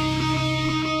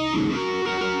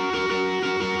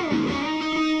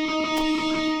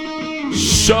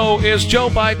So is Joe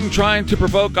Biden trying to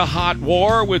provoke a hot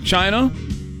war with China,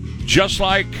 just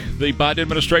like the Biden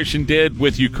administration did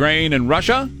with Ukraine and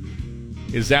Russia?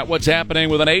 Is that what's happening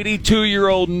with an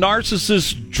 82-year-old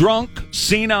narcissist, drunk,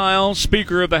 senile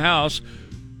Speaker of the House,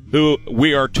 who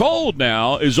we are told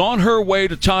now is on her way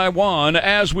to Taiwan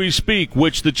as we speak,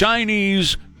 which the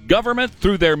Chinese government,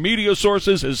 through their media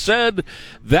sources, has said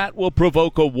that will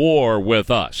provoke a war with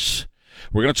us?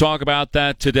 We're going to talk about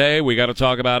that today. We got to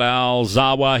talk about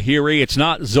al-Zawahiri. It's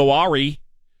not Zawari.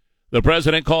 The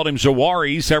president called him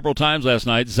Zawari several times last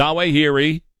night.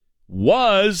 Zawahiri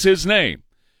was his name.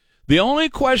 The only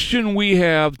question we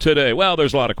have today, well,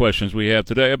 there's a lot of questions we have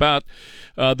today about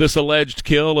this alleged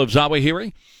kill of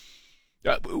Zawahiri.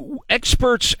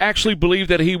 Experts actually believe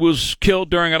that he was killed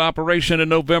during an operation in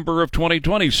November of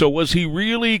 2020. So was he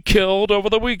really killed over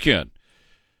the weekend?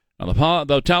 Now,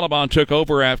 the Taliban took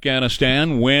over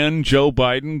Afghanistan when Joe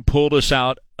Biden pulled us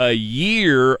out a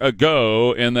year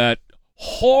ago in that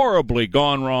horribly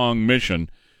gone wrong mission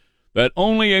that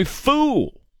only a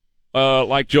fool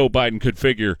like Joe Biden could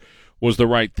figure was the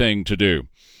right thing to do.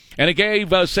 And it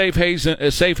gave a safe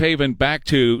haven back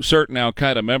to certain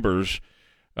al-Qaeda members.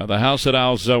 The house that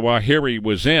al-Zawahiri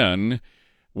was in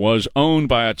was owned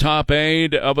by a top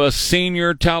aide of a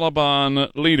senior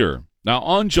Taliban leader. Now,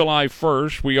 on July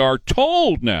 1st, we are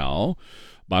told now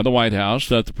by the White House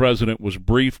that the president was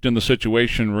briefed in the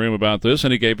Situation Room about this,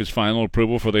 and he gave his final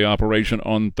approval for the operation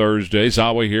on Thursday.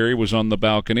 Zawahiri was on the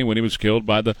balcony when he was killed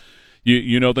by the,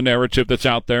 you know the narrative that's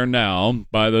out there now,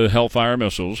 by the Hellfire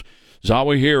missiles.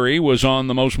 Zawahiri was on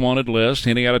the most wanted list,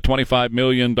 and he had a $25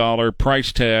 million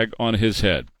price tag on his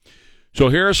head. So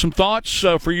here are some thoughts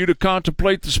for you to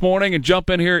contemplate this morning, and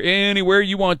jump in here anywhere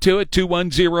you want to at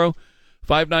 210-599-5555.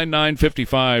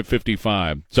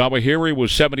 Zawahiri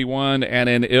was 71 and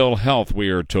in ill health, we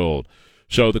are told.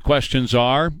 So the questions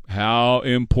are, how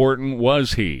important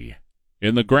was he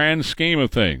in the grand scheme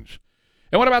of things?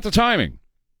 And what about the timing?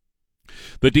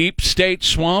 The deep state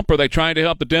swamp, are they trying to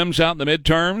help the Dems out in the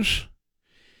midterms?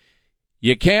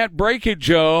 You can't break it,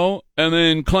 Joe, and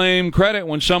then claim credit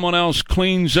when someone else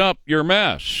cleans up your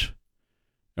mess.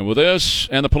 And with this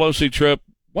and the Pelosi trip,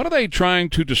 what are they trying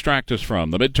to distract us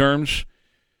from? The midterms?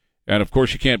 And, of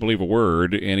course, you can't believe a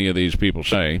word any of these people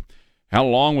say. How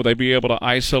long will they be able to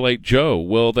isolate Joe?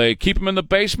 Will they keep him in the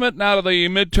basement and out of the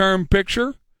midterm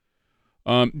picture?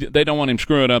 They don't want him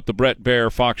screwing up the Bret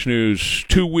Baier Fox News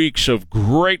 2 weeks of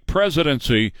great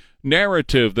presidency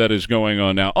narrative that is going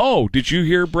on now. Oh, did you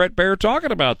hear Bret Baier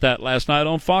talking about that last night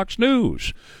on Fox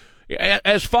News?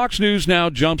 As Fox News now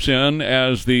jumps in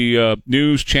as the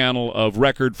news channel of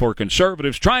record for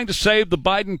conservatives, trying to save the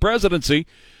Biden presidency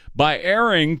by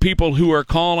airing people who are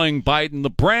calling Biden the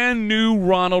brand new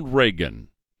Ronald Reagan.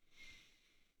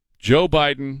 Joe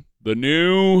Biden, the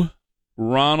new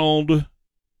Ronald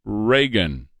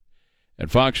Reagan.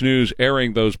 And Fox News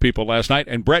airing those people last night.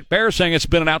 And Bret Baier saying it's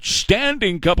been an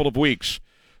outstanding couple of weeks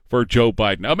for Joe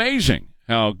Biden. Amazing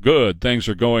how good things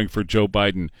are going for Joe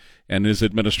Biden and his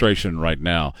administration right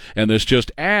now. And this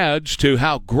just adds to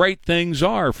how great things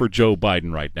are for Joe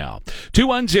Biden right now.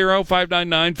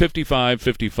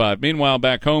 210-599-5555. Meanwhile,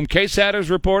 back home, KSAT is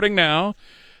reporting now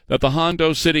that the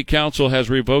Hondo City Council has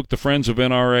revoked the Friends of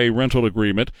NRA rental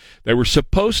agreement. They were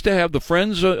supposed to have the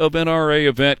Friends of NRA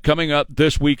event coming up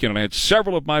this weekend, and I had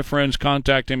several of my friends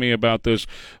contacting me about this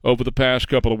over the past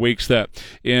couple of weeks, that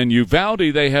in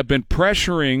Uvalde they have been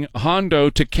pressuring Hondo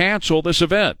to cancel this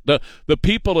event. The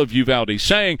people of Uvalde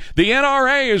saying the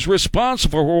NRA is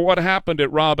responsible for what happened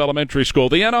at Robb Elementary School.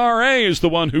 The NRA is the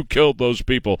one who killed those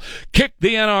people. Kick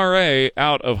the NRA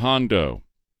out of Hondo.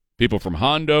 People from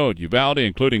Hondo and Uvalde,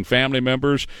 including family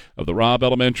members of the Robb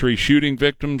Elementary shooting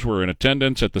victims, were in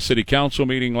attendance at the city council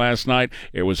meeting last night.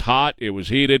 It was hot. It was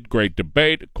heated. Great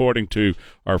debate, according to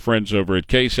our friends over at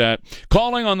KSAT,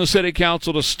 calling on the city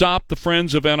council to stop the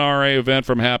Friends of NRA event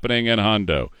from happening in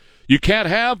Hondo. You can't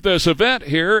have this event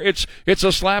here. It's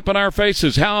a slap in our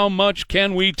faces. How much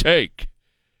can we take?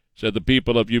 Said the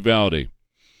people of Uvalde.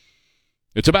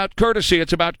 It's about courtesy.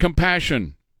 It's about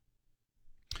compassion.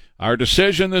 Our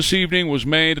decision this evening was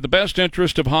made in the best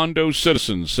interest of Hondo's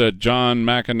citizens, said John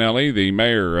McAnally, the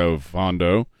mayor of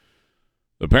Hondo.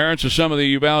 The parents of some of the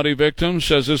Uvalde victims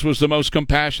says this was the most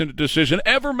compassionate decision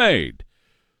ever made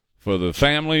for the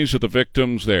families of the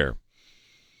victims there.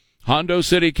 Hondo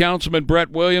City Councilman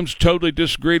Brett Williams totally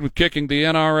disagreed with kicking the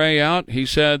NRA out. He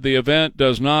said the event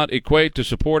does not equate to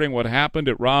supporting what happened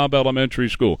at Robb Elementary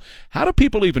School. How do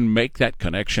people even make that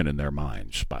connection in their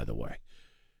minds, by the way?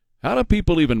 How do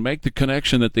people even make the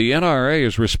connection that the NRA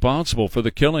is responsible for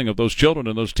the killing of those children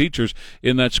and those teachers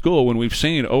in that school when we've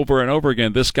seen over and over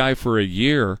again this guy for a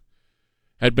year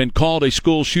had been called a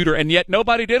school shooter, and yet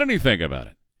nobody did anything about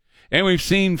it. And we've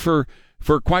seen for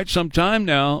quite some time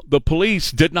now, the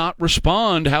police did not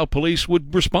respond how police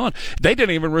would respond. They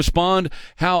didn't even respond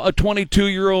how a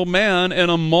 22-year-old man in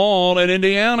a mall in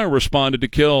Indiana responded to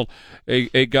kill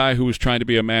a guy who was trying to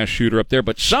be a mass shooter up there.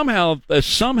 But somehow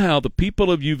the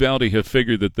people of Uvalde have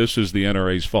figured that this is the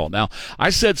NRA's fault. Now, I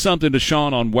said something to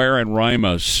Sean on Ware and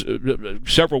Rima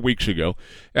several weeks ago,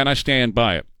 and I stand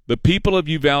by it. The people of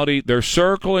Uvalde, they're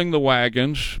circling the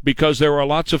wagons because there are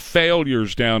lots of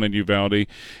failures down in Uvalde,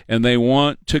 and they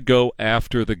want to go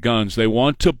after the guns. They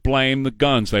want to blame the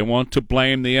guns. They want to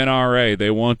blame the NRA.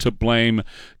 They want to blame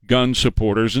gun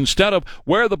supporters instead of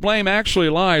where the blame actually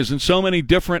lies in so many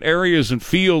different areas and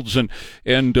fields and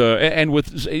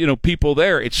with people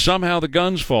there. It's somehow the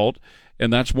guns' fault,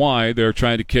 and that's why they're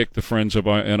trying to kick the Friends of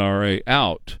NRA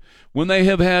out. When they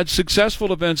have had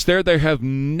successful events there, they have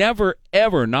never,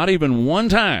 ever, not even one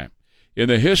time in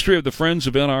the history of the Friends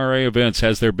of NRA events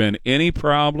has there been any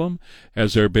problem,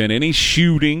 has there been any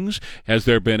shootings, has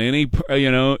there been any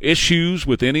issues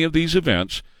with any of these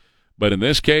events. But in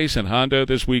this case, in Hondo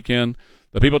this weekend,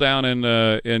 the people down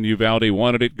in Uvalde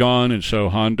wanted it gone, and so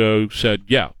Hondo said,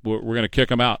 yeah, we're going to kick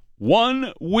them out.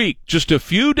 1 week, just a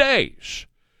few days,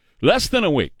 less than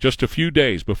a week, just a few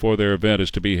days before their event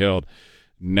is to be held.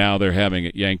 Now they're having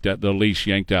it yanked out, the leash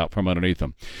yanked out from underneath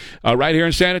them. Right here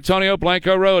in San Antonio,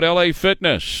 Blanco Road, LA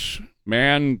Fitness.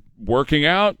 Man working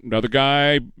out. Another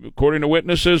guy, according to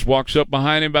witnesses, walks up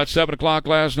behind him about 7 o'clock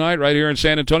last night right here in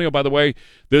San Antonio. By the way,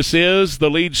 this is the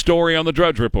lead story on the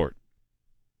Drudge Report.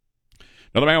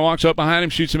 Another man walks up behind him,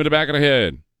 shoots him in the back of the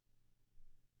head.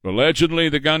 Allegedly,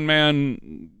 the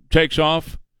gunman takes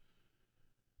off.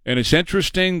 And it's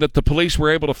interesting that the police were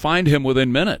able to find him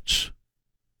within minutes.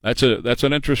 That's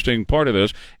an interesting part of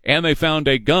this. And they found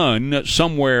a gun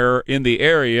somewhere in the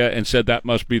area and said that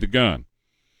must be the gun.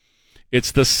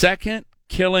 It's the second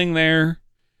killing there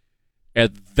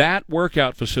at that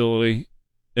workout facility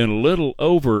in a little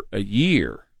over a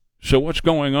year. So what's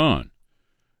going on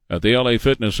at the LA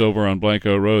Fitness over on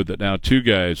Blanco Road that now 2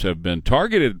 guys have been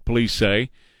targeted, police say,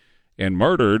 and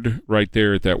murdered right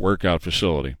there at that workout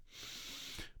facility?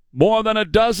 More than a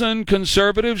dozen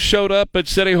conservatives showed up at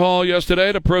City Hall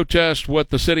yesterday to protest what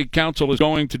the city council is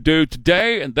going to do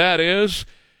today, and that is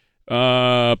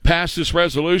pass this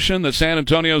resolution that San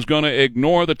Antonio is going to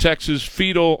ignore the Texas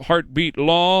fetal heartbeat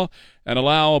law and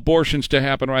allow abortions to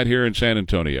happen right here in San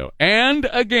Antonio. And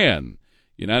again,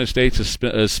 the United States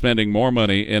is spending more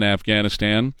money in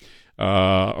Afghanistan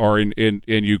or in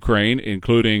Ukraine,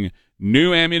 including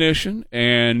new ammunition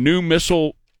and new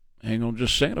missile. Hang on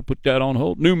just a second. I'll put that on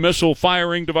hold. New missile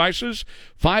firing devices,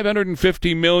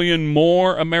 $550 million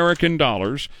more American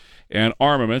dollars, and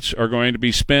armaments are going to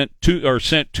be sent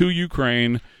to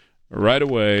Ukraine right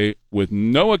away with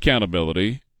no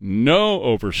accountability, no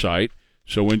oversight.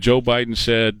 So when Joe Biden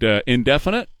said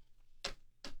indefinite,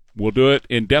 we'll do it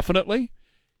indefinitely,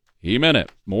 he meant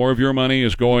it. More of your money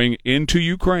is going into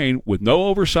Ukraine with no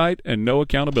oversight and no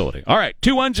accountability. All right,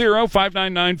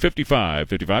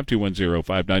 210-599-5555,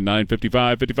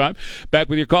 210-599-5555. Back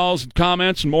with your calls and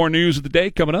comments and more news of the day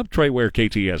coming up. Trey Ware,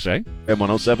 KTSA.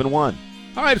 M1071.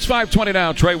 All right, it's 5:20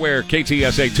 now. Trey Ware,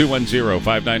 KTSA,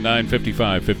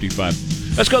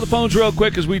 210-599-5555. Let's go to the phones real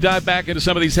quick as we dive back into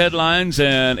some of these headlines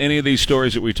and any of these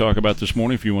stories that we talk about this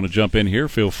morning. If you want to jump in here,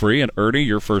 feel free. And Ernie,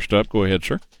 you're first up. Go ahead,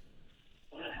 sir.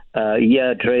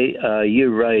 Yeah, Trey,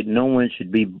 you're right. No one should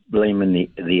be blaming the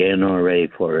NRA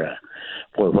for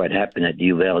what happened at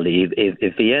Uvalde.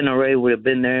 If the NRA would have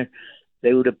been there,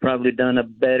 they would have probably done a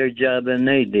better job than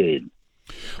they did.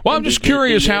 Well, I'm just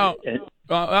curious how.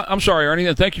 I'm sorry, Ernie,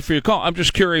 and thank you for your call. I'm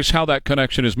just curious how that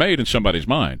connection is made in somebody's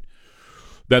mind,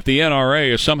 that the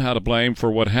NRA is somehow to blame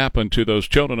for what happened to those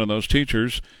children and those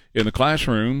teachers in the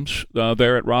classrooms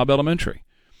there at Robb Elementary.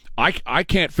 I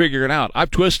can't figure it out.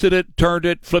 I've twisted it, turned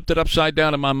it, flipped it upside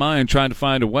down in my mind, trying to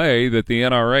find a way that the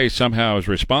NRA somehow is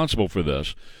responsible for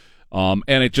this, and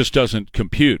it just doesn't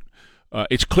compute.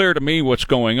 It's clear to me what's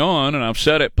going on, and I've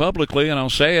said it publicly, and I'll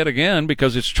say it again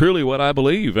because it's truly what I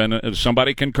believe, and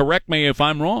somebody can correct me if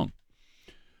I'm wrong.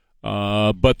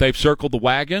 But they've circled the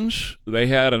wagons. They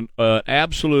had an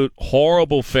absolute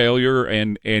horrible failure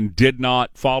and did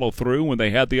not follow through when they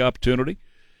had the opportunity.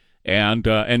 And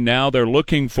now they're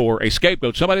looking for a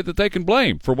scapegoat, somebody that they can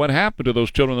blame for what happened to those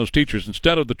children, those teachers.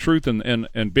 Instead of the truth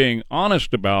and being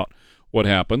honest about what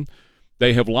happened,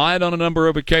 They have lied on a number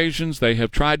of occasions. They have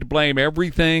tried to blame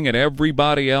everything and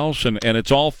everybody else, and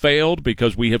it's all failed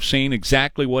because we have seen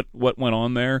exactly what went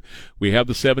on there. We have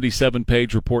the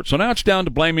 77-page report. So now it's down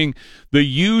to blaming the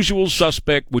usual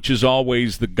suspect, which is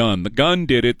always the gun. The gun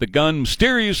did it. The gun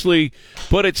mysteriously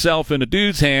put itself in a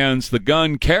dude's hands. The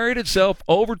gun carried itself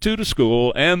over to the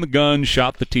school, and the gun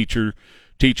shot the teachers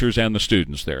and the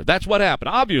students there. That's what happened.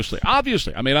 Obviously. I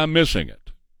mean, I'm missing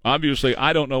it. Obviously,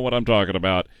 I don't know what I'm talking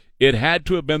about. It had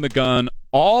to have been the gun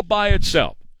all by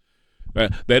itself.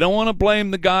 They don't want to blame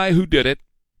the guy who did it.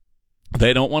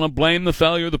 They don't want to blame the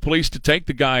failure of the police to take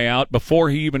the guy out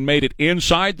before he even made it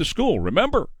inside the school.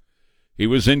 Remember, he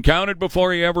was encountered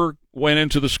before he ever went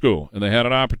into the school, and they had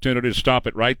an opportunity to stop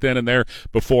it right then and there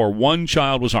before one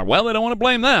child was harmed. Well, they don't want to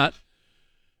blame that.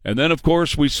 And then, of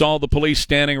course, we saw the police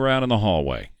standing around in the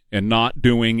hallway and not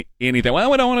doing anything.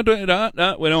 Well, we don't want to do it.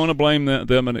 We don't want to blame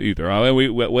them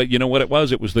either. You know what it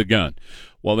was? It was the gun.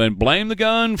 Well, then blame the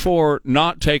gun for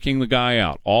not taking the guy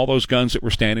out. All those guns that were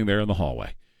standing there in the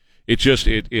hallway. It just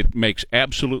it makes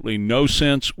absolutely no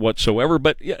sense whatsoever.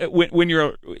 But when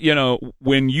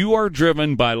you are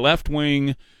driven by left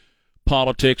wing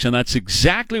politics, and that's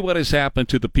exactly what has happened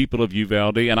to the people of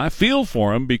Uvalde, and I feel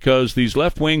for them because these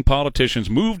left wing politicians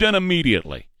moved in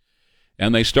immediately.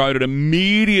 And they started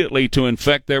immediately to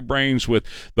infect their brains with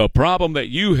the problem that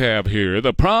you have here.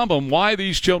 The problem why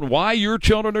your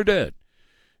children are dead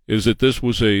is that this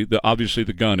was obviously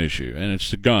the gun issue. And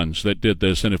it's the guns that did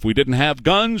this. And if we didn't have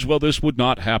guns, well, this would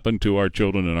not happen to our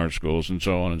children in our schools and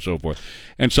so on and so forth.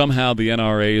 And somehow the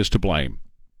NRA is to blame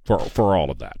for all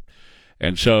of that.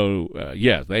 And so,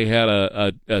 they had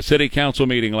a city council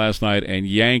meeting last night and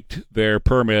yanked their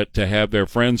permit to have their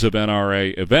Friends of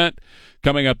NRA event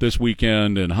coming up this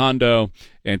weekend in Hondo.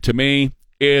 And to me,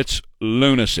 it's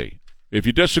lunacy. If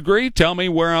you disagree, tell me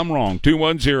where I'm wrong.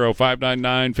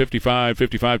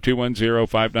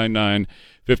 210-599-5555,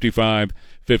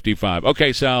 210-599-5555.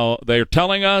 Okay, Sal, they're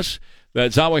telling us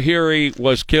that Zawahiri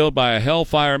was killed by a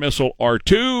Hellfire missile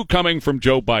R2 coming from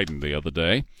Joe Biden the other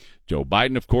day. Joe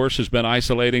Biden, of course, has been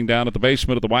isolating down at the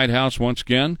basement of the White House once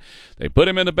again. They put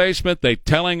him in the basement. They're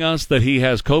telling us that he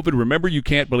has COVID. Remember, you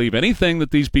can't believe anything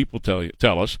that these people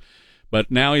tell us.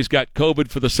 But now he's got COVID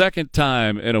for the second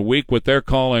time in a week, what they're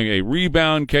calling a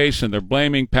rebound case, and they're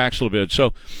blaming Paxlovid.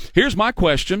 So here's my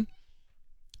question.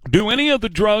 Do any of the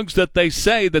drugs that they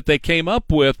say that they came up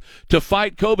with to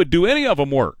fight COVID, do any of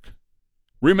them work?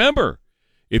 Remember,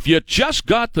 if you just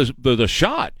got the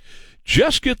shot,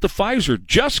 just get the Pfizer,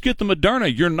 just get the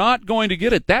Moderna. You're not going to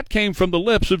get it. That came from the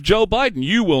lips of Joe Biden.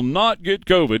 You will not get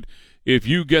COVID if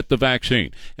you get the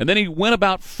vaccine. And then he went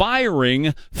about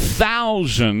firing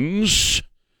thousands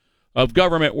of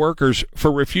government workers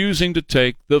for refusing to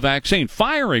take the vaccine,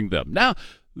 firing them. Now,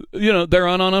 they're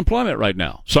on unemployment right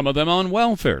now. Some of them on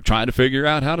welfare, trying to figure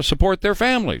out how to support their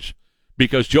families.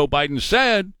 Because Joe Biden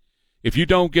said, if you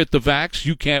don't get the vax,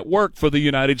 you can't work for the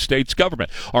United States government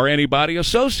or anybody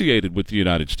associated with the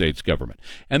United States government.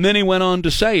 And then he went on to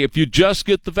say, if you just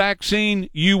get the vaccine,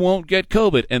 you won't get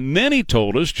COVID. And then he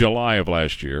told us, July of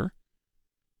last year,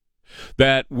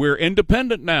 that we're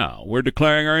independent now. We're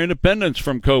declaring our independence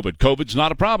from COVID. COVID's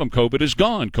not a problem. COVID is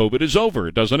gone. COVID is over.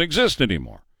 It doesn't exist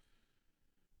anymore.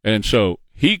 And so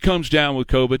he comes down with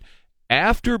COVID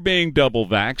after being double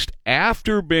vaxxed,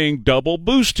 after being double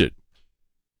boosted.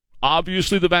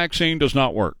 Obviously, the vaccine does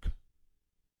not work.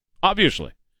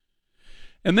 Obviously.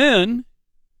 And then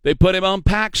they put him on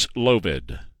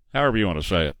Paxlovid, however you want to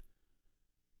say it.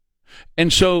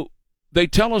 And so they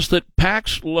tell us that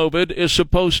Paxlovid is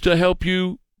supposed to help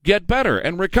you get better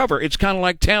and recover. It's kind of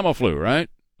like Tamiflu, right?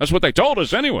 That's what they told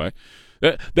us anyway.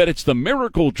 That it's the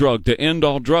miracle drug to end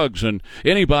all drugs, and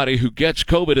anybody who gets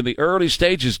COVID in the early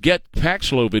stages, get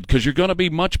Paxlovid because you're going to be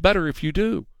much better if you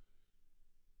do.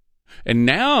 And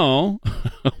now,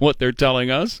 what they're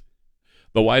telling us,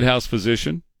 the White House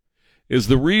physician, is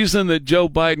the reason that Joe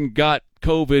Biden got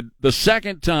COVID the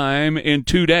second time in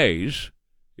 2 days,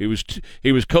 he was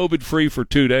COVID-free for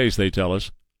 2 days, they tell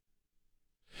us,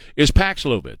 is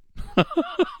Paxlovid.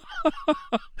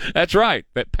 That's right,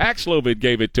 that Paxlovid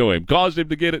gave it to him, caused him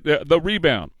to get it, the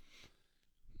rebound.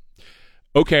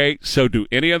 Okay, so do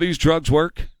any of these drugs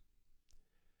work?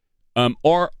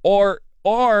 Or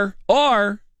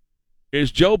is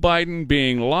Joe Biden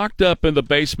being locked up in the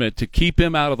basement to keep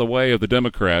him out of the way of the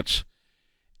Democrats,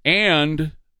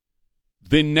 and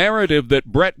the narrative that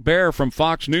Brett Baer from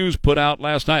Fox News put out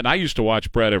last night, and I used to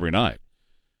watch Brett every night,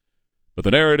 but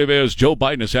the narrative is Joe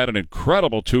Biden has had an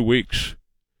incredible 2 weeks.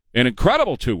 And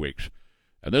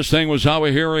this thing with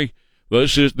Zawahiri,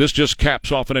 This just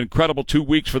caps off an incredible 2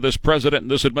 weeks for this president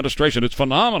and this administration. It's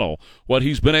phenomenal what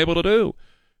he's been able to do.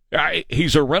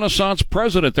 He's a Renaissance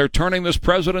president. They're turning this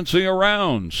presidency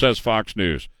around, says Fox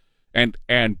News.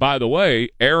 And by the way,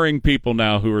 airing people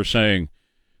now who are saying,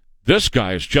 this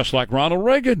guy is just like Ronald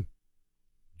Reagan.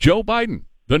 Joe Biden,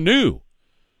 the new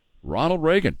Ronald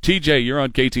Reagan. TJ, you're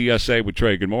on KTSA with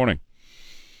Trey. Good morning.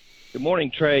 Good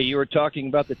morning, Trey. You were talking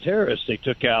about the terrorists they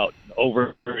took out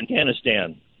over in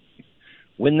Afghanistan.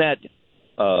 When that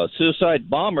suicide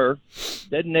bomber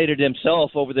detonated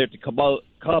himself over there at the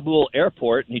Kabul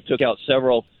airport, and he took out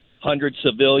several hundred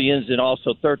civilians and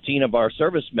also 13 of our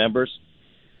service members,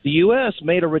 the U.S.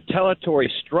 made a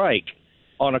retaliatory strike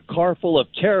on a car full of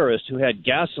terrorists who had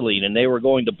gasoline, and they were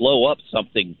going to blow up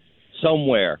something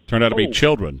somewhere. Turned out to be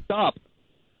children. Stop.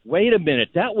 Wait a minute.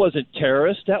 That wasn't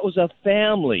terrorists. That was a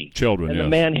family. Children, and yes. the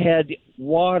man had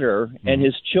water and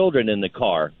his children in the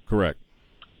car. Correct.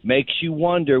 Makes you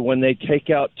wonder, when they take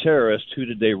out terrorists, who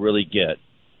did they really get?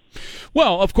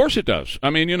 Well, of course it does. I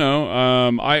mean,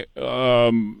 I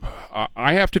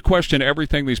have to question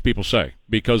everything these people say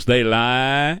because they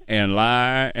lie and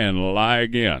lie and lie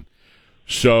again.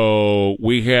 So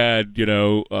we had,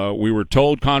 we were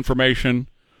told confirmation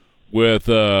with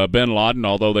bin Laden,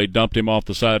 although they dumped him off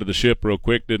the side of the ship real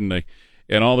quick, didn't they?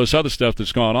 And all this other stuff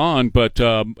that's gone on. But,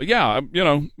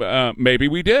 maybe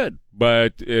we did.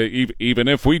 But even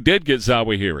if we did get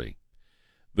Zawahiri,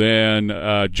 then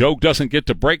Joe doesn't get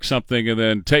to break something and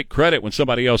then take credit when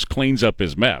somebody else cleans up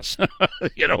his mess.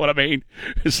 You know what I mean?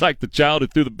 It's like the child who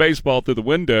threw the baseball through the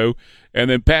window and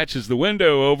then patches the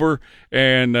window over,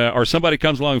 and or somebody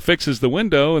comes along and fixes the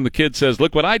window, and the kid says,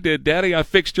 "Look what I did, Daddy, I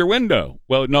fixed your window."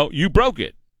 Well, no, you broke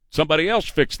it. Somebody else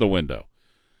fixed the window.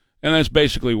 And that's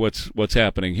basically what's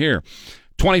happening here.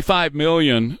 25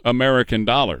 million American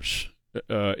dollars,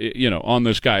 on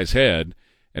this guy's head,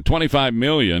 and 25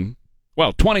 million.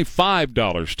 Well,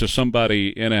 $25 to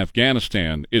somebody in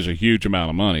Afghanistan is a huge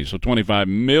amount of money. So $25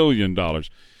 million,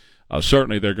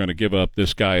 certainly they're going to give up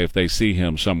this guy if they see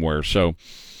him somewhere. So,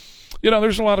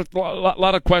 there's a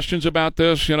lot of questions about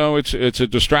this. It's a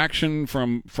distraction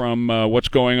from what's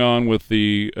going on with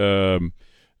the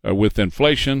with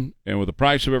inflation and with the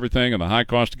price of everything and the high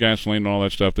cost of gasoline and all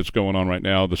that stuff that's going on right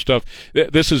now.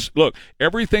 Look,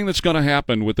 everything that's going to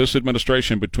happen with this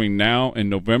administration between now and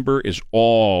November is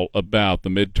all about the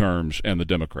midterms and the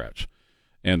Democrats.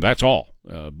 And that's all,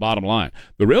 bottom line.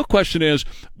 The real question is,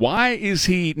 why is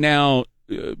he now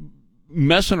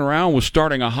messing around with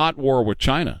starting a hot war with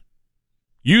China?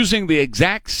 Using the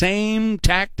exact same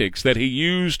tactics that he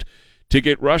used to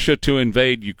get Russia to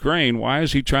invade Ukraine. Why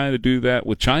is he trying to do that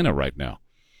with China right now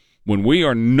when we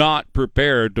are not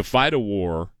prepared to fight a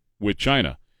war with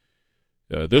China?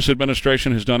 This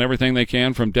administration has done everything they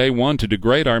can from day one to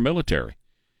degrade our military.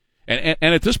 And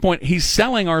at this point, he's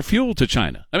selling our fuel to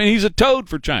China. I mean, he's a toad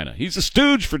for China. He's a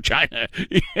stooge for China.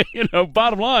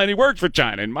 Bottom line, he works for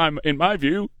China in my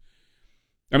view.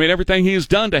 I mean, everything he has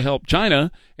done to help China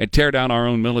and tear down our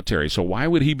own military. So why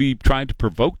would he be trying to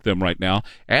provoke them right now,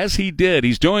 as he did?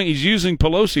 He's using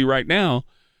Pelosi right now,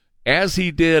 as he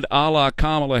did a la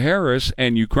Kamala Harris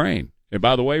and Ukraine. And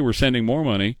by the way, we're sending more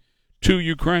money to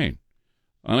Ukraine.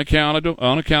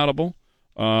 Unaccountable,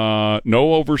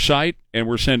 no oversight, and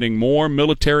we're sending more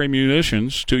military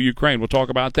munitions to Ukraine. We'll talk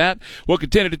about that. We'll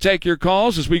continue to take your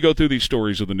calls as we go through these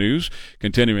stories of the news.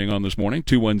 Continuing on this morning,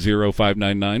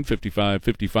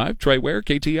 210-599-5555. Trey Ware,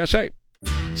 KTSA.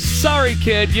 Sorry,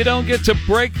 kid, you don't get to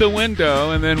break the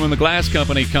window, and then when the glass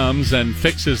company comes and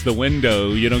fixes the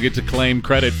window, you don't get to claim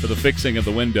credit for the fixing of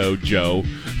the window, Joe.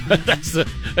 That's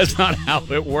not how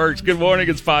it works. Good morning,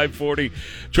 it's 540.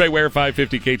 Trey Ware,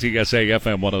 550 KTSA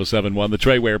FM 107.1. The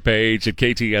Trey Ware page at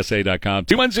KTSA.com.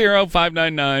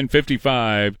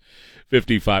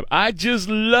 210-599-5555. I just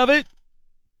love it.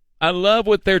 I love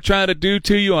what they're trying to do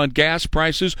to you on gas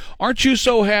prices. Aren't you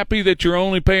so happy that you're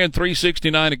only paying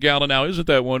 $3.69 a gallon now? Isn't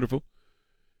that wonderful?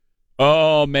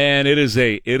 Oh man, it is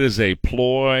a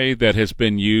ploy that has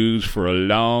been used for a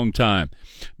long time.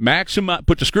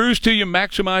 Put the screws to you,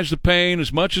 maximize the pain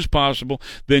as much as possible,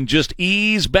 then just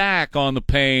ease back on the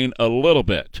pain a little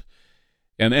bit.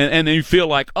 And then you feel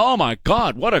like, oh my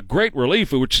God, what a great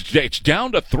relief! It's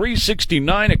down to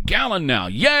 $3.69 a gallon now.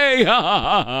 Yay! Ha ha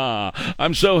ha ha!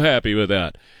 I'm so happy with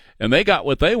that. And they got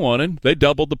what they wanted. They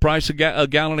doubled the price of a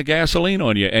gallon of gasoline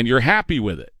on you, and you're happy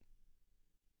with it.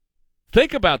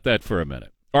 Think about that for a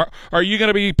minute. Are you going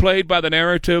to be played by the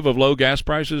narrative of low gas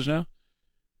prices now?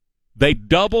 They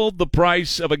doubled the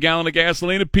price of a gallon of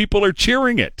gasoline, and people are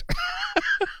cheering it.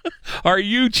 Are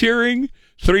you cheering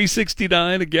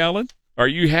 $3.69 a gallon? Are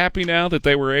you happy now that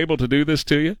they were able to do this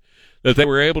to you? that they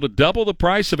were able to double the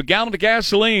price of a gallon of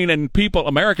gasoline, and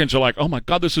Americans are like, oh my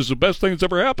God, this is the best thing that's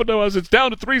ever happened to us. It's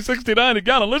down to $3.69 a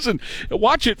gallon. Listen,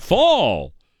 watch it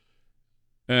fall.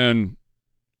 And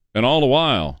all the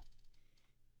while,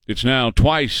 it's now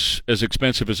twice as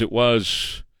expensive as it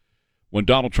was when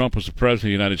Donald Trump was the president of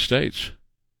the United States.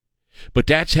 But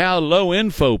that's how low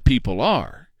info people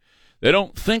are. They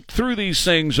don't think through these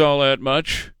things all that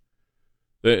much.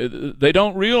 They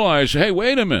don't realize, hey,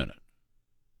 wait a minute.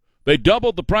 They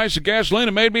doubled the price of gasoline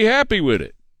and made me happy with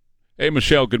it. Hey,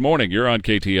 Michelle, good morning. You're on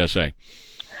KTSA.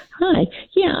 Hi.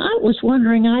 Yeah, I was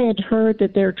wondering, I had heard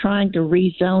that they're trying to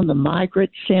rezone the Migrant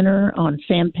Center on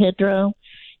San Pedro,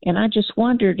 and I just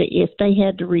wondered if they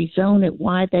had to rezone it,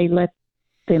 why they let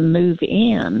them move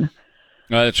in.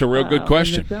 That's a real good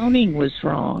question. The zoning was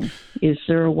wrong. Is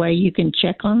there a way you can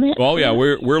check on that? Oh, yeah,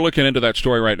 we're looking into that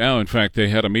story right now. In fact, they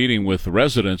had a meeting with the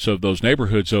residents of those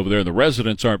neighborhoods over there. The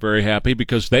residents aren't very happy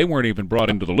because they weren't even brought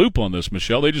into the loop on this,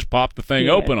 Michelle. They just popped the thing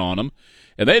open on them,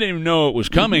 and they didn't even know it was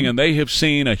coming, and they have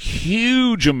seen a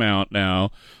huge amount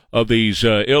now of these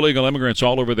illegal immigrants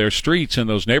all over their streets in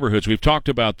those neighborhoods. We've talked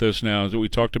about this now. We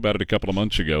talked about it a couple of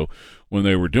months ago when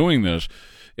they were doing this.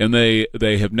 And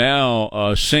they have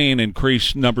now seen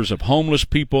increased numbers of homeless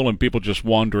people and people just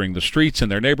wandering the streets in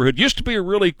their neighborhood. Used to be a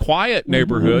really quiet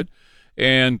neighborhood,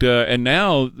 and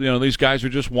now these guys are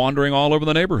just wandering all over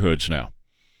the neighborhoods now.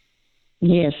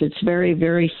 Yes, it's very,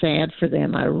 very sad for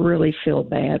them. I really feel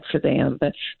bad for them.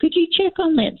 But could you check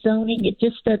on that zoning? It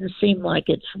just doesn't seem like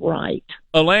it's right.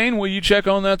 Elaine, will you check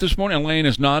on that this morning? Elaine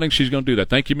is nodding. She's going to do that.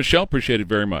 Thank you, Michelle. Appreciate it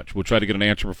very much. We'll try to get an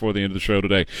answer before the end of the show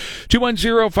today.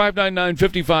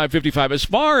 210-599-5555. As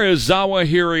far as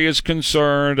Zawahiri is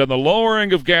concerned and the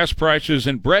lowering of gas prices,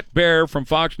 and Brett Baer from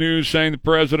Fox News saying the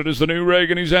president is the new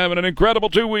Reagan, he's having an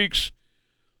incredible 2 weeks.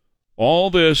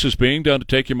 All this is being done to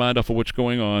take your mind off of what's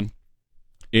going on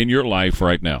in your life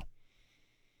right now.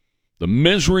 The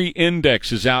misery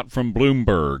index is out from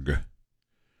Bloomberg,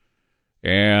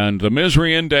 and the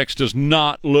misery index does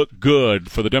not look good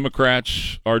for the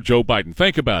Democrats or Joe Biden.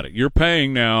 Think about it. You're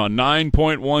paying now a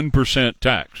 9.1%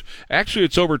 tax. Actually,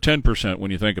 it's over 10%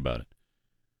 when you think about it.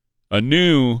 A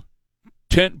new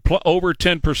over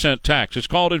 10% tax. It's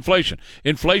called inflation.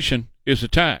 Inflation is a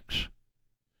tax.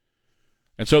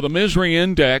 And so the misery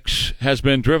index has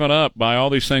been driven up by all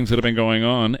these things that have been going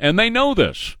on, and they know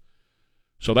this.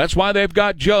 So that's why they've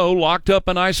got Joe locked up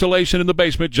in isolation in the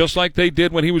basement, just like they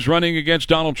did when he was running against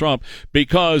Donald Trump,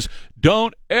 because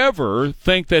don't ever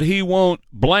think that he won't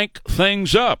blank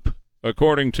things up,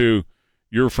 according to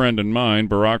your friend and mine,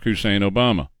 Barack Hussein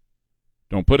Obama.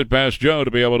 Don't put it past Joe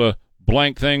to be able to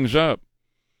blank things up.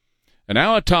 And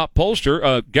now a top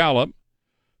pollster, Gallup,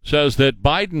 says that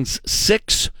Biden's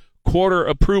quarter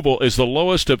approval is the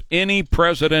lowest of any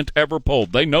president ever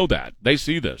polled. They know that. They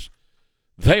see this.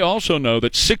 They also know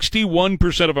that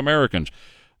 61% of Americans,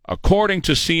 according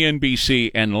to CNBC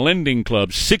and Lending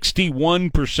Club,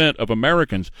 61% of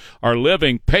Americans are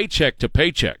living paycheck to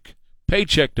paycheck,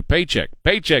 paycheck to paycheck,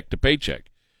 paycheck to paycheck.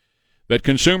 That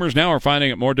consumers now are finding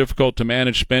it more difficult to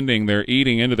manage spending. They're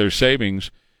eating into their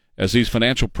savings as these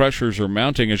financial pressures are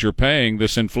mounting as you're paying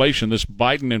this inflation, this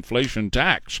Biden inflation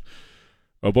tax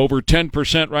of over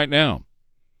 10% right now.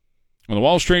 Well, the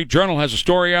Wall Street Journal has a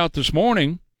story out this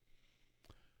morning.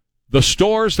 The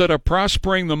stores that are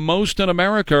prospering the most in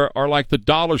America are like the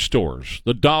dollar stores,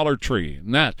 the Dollar Tree,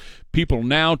 and that people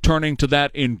now turning to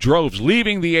that in droves,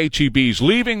 leaving the H-E-Bs,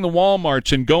 leaving the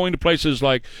Walmarts, and going to places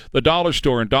like the Dollar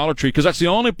Store and Dollar Tree, because that's the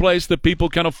only place that people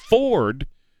can afford.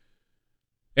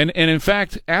 And in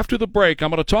fact, after the break, I'm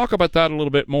going to talk about that a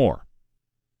little bit more.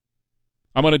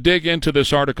 I'm going to dig into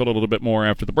this article a little bit more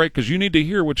after the break because you need to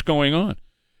hear what's going on.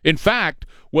 In fact,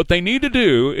 what they need to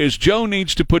do is Joe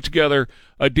needs to put together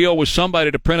a deal with somebody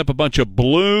to print up a bunch of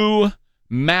blue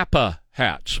MAPA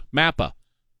hats. MAPA.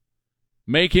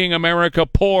 Making America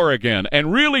Poor Again.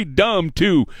 And really dumb,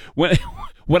 too.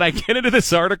 When I get into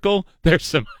this article, there's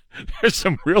some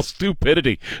real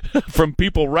stupidity from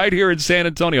people right here in San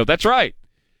Antonio. That's right.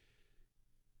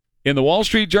 In the Wall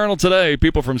Street Journal today,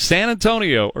 people from San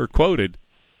Antonio are quoted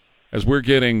as we're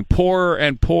getting poorer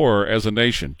and poorer as a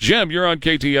nation. Jim, you're on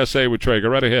KTSA with Trey. Go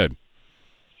right ahead.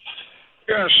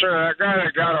 Yes, sir. That guy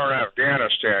that got on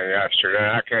Afghanistan yesterday,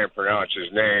 I can't pronounce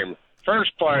his name.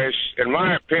 First place, in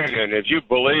my opinion, if you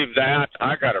believe that,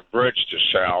 I got a bridge to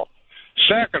sell.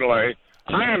 Secondly,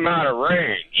 I am out of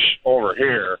range over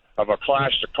here of a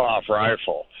Kalashnikov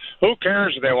rifle. Who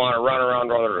cares if they want to run around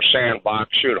over a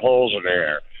sandbox, shoot holes in the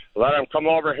air? Let them come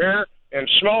over here and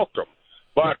smoke them.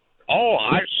 But Oh,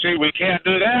 I see. We can't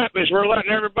do that because we're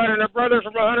letting everybody and their brother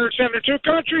from 172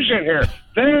 countries in here.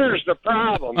 There's the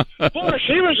problem. Bush,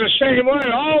 he was the same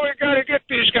way. Oh, we got to get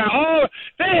these guys. Oh,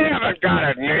 they haven't got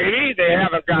a Navy. They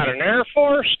haven't got an Air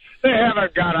Force. They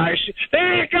haven't got IC. They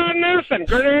ain't got nothing.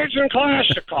 Grenades and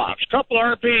Kalashnikovs, couple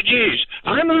RPGs.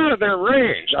 I'm out of their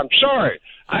range. I'm sorry.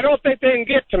 I don't think they can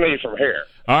get to me from here.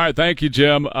 All right, thank you,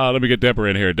 Jim. Let me get Deborah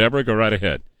in here. Deborah, go right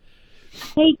ahead.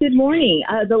 Hey, good morning.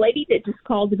 The lady that just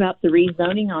called about the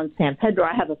rezoning on San Pedro,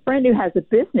 I have a friend who has a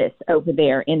business over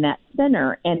there in that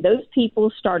center, and those people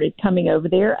started coming over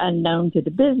there unknown to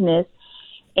the business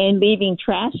and leaving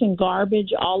trash and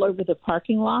garbage all over the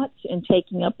parking lots and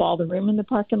taking up all the room in the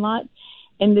parking lot.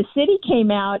 And the city came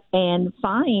out and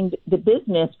fined the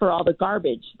business for all the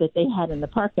garbage that they had in the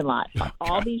parking lot.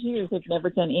 All these years, they've never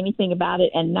done anything about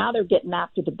it, and now they're getting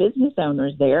after the business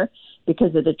owners there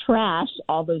because of the trash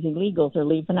all those illegals are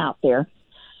leaving out there.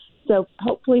 So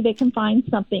hopefully they can find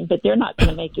something, but they're not going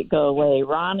to make it go away.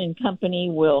 Ron and company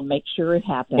will make sure it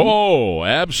happens. Oh,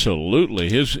 absolutely.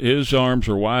 His arms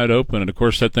are wide open. And, of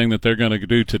course, that thing that they're going to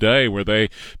do today where they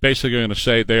basically going to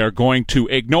say they are going to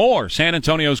ignore, San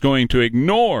Antonio is going to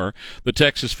ignore the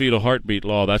Texas fetal heartbeat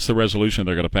law. That's the resolution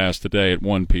they're going to pass today at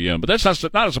 1 p.m. But that's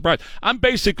not a surprise. I'm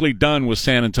basically done with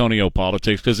San Antonio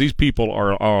politics because these people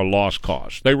are a lost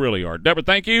cause. They really are. Deborah,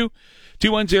 thank you.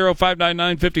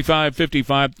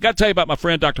 210-599-5555. Got to tell you about my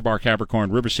friend Dr. Mark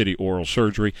Habercorn, River City Oral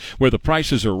Surgery, where the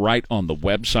prices are right on the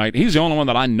website. He's the only one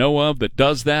that I know of that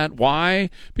does that. Why?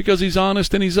 Because he's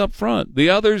honest and he's upfront. The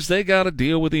others, they got to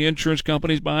deal with the insurance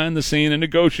companies behind the scene and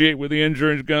negotiate with the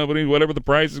insurance companies. Whatever the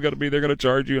price is going to be, they're going to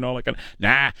charge you and all that kind of.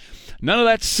 Nah, none of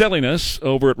that silliness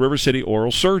over at River City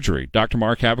Oral Surgery. Dr.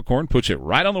 Mark Habercorn puts it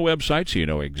right on the website so you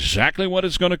know exactly what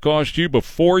it's going to cost you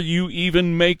before you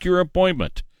even make your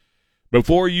appointment.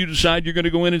 Before you decide you're going to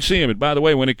go in and see him. And by the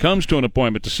way, when it comes to an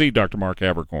appointment to see Dr. Mark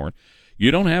Habercorn,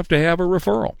 you don't have to have a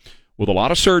referral. With a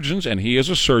lot of surgeons, and he is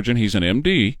a surgeon, he's an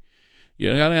MD,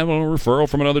 you got to have a referral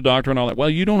from another doctor and all that. Well,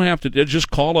 you don't have to.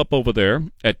 Just call up over there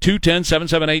at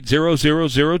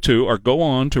 210-778-0002 or go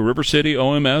on to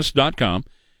rivercityoms.com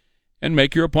and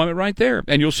make your appointment right there.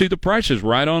 And you'll see the prices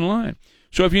right online.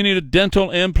 So if you need a dental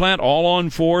implant, all on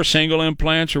 4, single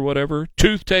implants or whatever,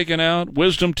 tooth taken out,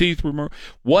 wisdom teeth removed,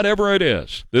 whatever it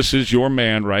is, this is your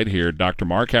man right here, Dr.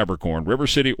 Mark Habercorn, River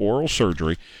City Oral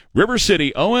Surgery,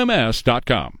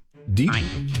 rivercityoms.com.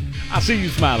 I see you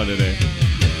smiling today.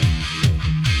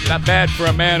 Not bad for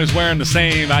a man who's wearing the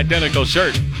same identical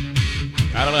shirt.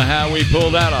 I don't know how we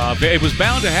pulled that off. It was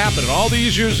bound to happen. In all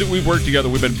these years that we've worked together,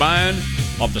 we've been buying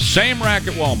off the same rack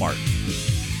at Walmart.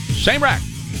 Same rack.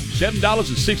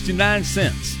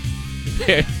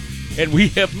 $7.69. And we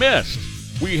have missed.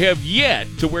 We have yet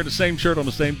to wear the same shirt on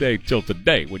the same day till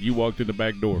today when you walked in the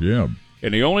back door. Yeah.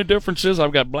 And the only difference is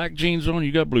I've got black jeans on,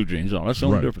 you got blue jeans on. That's the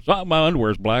only difference. My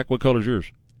underwear is black. What color is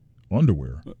yours?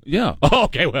 Underwear. Yeah. Oh,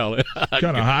 okay, well.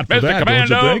 Kind of hot for Mr. that,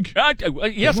 Commando, don't you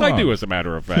think? Yes, I do, as a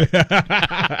matter of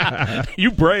fact. You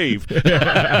brave.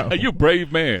 You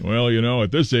brave man. Well, you know,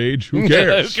 at this age, who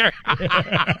cares?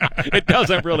 It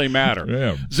doesn't really matter.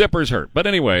 Yeah. Zippers hurt. But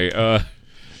anyway,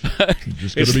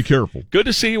 just got to be careful. Good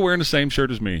to see you wearing the same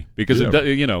shirt as me because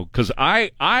because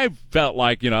I felt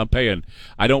like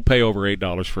I don't pay over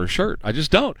 $8 for a shirt. I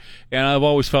just don't, and I've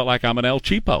always felt like I'm an El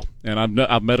Cheapo, and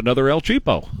I've met another El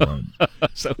Cheapo. Right.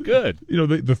 So good.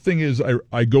 The thing is,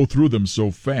 I go through them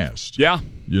so fast. Yeah.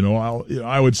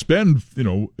 I would spend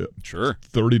sure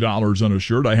 $30 on a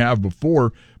shirt I have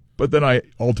before, but then I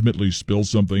ultimately spill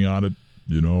something on it.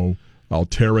 I'll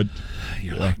tear it.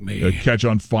 You're like me. Catch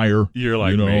on fire. You're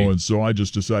like me. And so I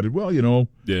just decided,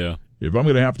 yeah. If I'm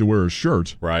going to have to wear a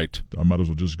shirt, right, I might as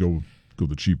well just go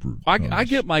the cheap route. I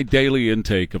get my daily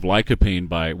intake of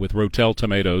lycopene with Rotel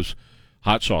tomatoes,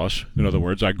 hot sauce. In other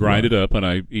words, I grind it up and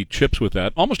I eat chips with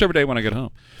that almost every day when I get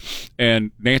home.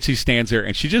 And Nancy stands there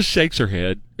and she just shakes her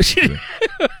head. She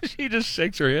just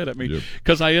shakes her head at me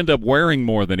because I end up wearing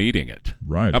more than eating it.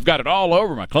 Right. I've got it all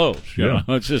over my clothes. Yeah.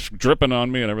 It's just dripping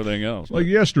on me and everything else. Like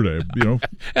yesterday,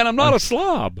 And I'm not a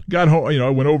slob. Got home, I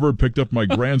went over and picked up my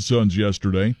grandsons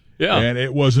yesterday. Yeah. And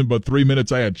it wasn't but 3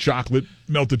 minutes. I had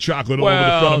melted chocolate all over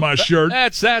the front of my shirt.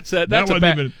 That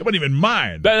wasn't even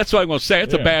mine. That's what I'm going to say.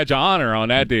 It's a badge of honor on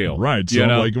that deal. Right. So I'm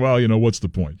like, what's the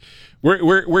point?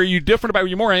 Were you different about? Were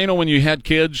you more anal when you had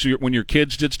kids? When your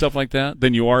kids did stuff like that,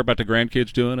 than you are about the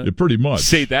grandkids doing it? Yeah, pretty much.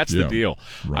 See, that's the deal.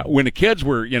 Right. When the kids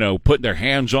were, putting their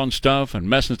hands on stuff and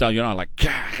messing stuff, I'm like, God,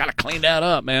 I gotta clean that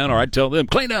up, man. Or I'd tell them,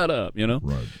 clean that up,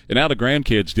 Right. And now the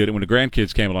grandkids did it. When the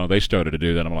grandkids came along, they started to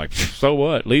do that. I'm like, so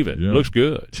what? Leave it. Yeah. It looks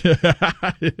good.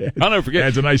 I'll never forget.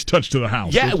 Adds a nice touch to the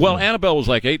house. Yeah. Well, Annabelle was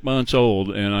like 8 months old,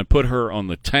 and I put her on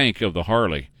the tank of the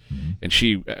Harley, and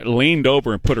she leaned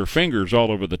over and put her fingers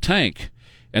all over the tank.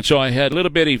 And so I had little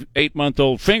bitty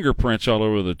 8-month-old fingerprints all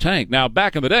over the tank. Now,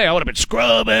 back in the day, I would have been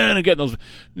scrubbing and getting those.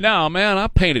 Now, man, I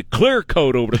painted clear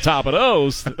coat over the top of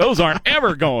those. Those aren't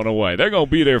ever going away. They're going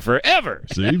to be there forever.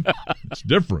 See? It's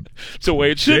different. It's the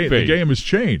way it should be. The game has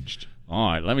changed.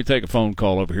 All right, let me take a phone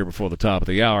call over here before the top of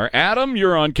the hour. Adam,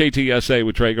 you're on KTSA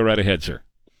with Trey. Go right ahead, sir.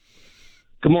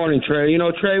 Good morning, Trey.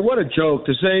 Trey, what a joke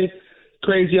to say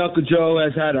Crazy Uncle Joe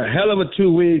has had a hell of a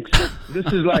 2 weeks. This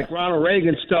is like Ronald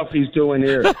Reagan stuff he's doing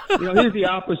here. He's the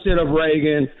opposite of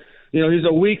Reagan. He's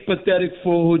a weak, pathetic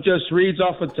fool who just reads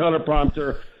off a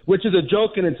teleprompter, which is a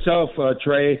joke in itself,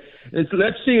 Trey.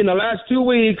 Let's see, in the last 2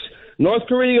 weeks, North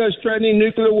Korea is threatening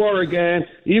nuclear war again.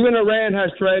 Even Iran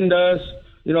has threatened us.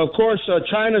 Of course,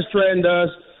 China's threatened us.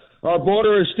 Our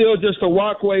border is still just a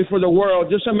walkway for the world.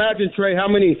 Just imagine, Trey, how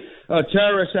many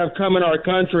terrorists have come in our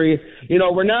country.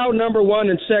 We're now number one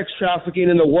in sex trafficking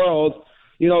in the world.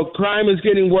 Crime is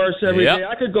getting worse every day.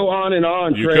 I could go on and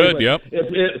on, You Trey. could, but yep.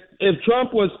 If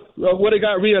Trump would have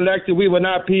got reelected, we would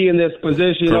not be in this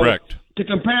position. Correct. To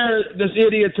compare this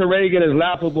idiot to Reagan is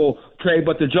laughable, Trey,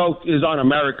 but the joke is on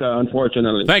America,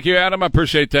 unfortunately. Thank you, Adam. I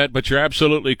appreciate that, but you're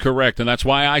absolutely correct, and that's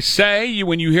why I say,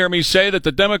 when you hear me say that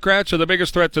the Democrats are the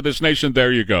biggest threat to this nation, there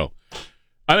you go.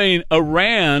 I mean,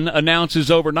 Iran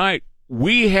announces overnight,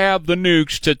 we have the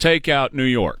nukes to take out New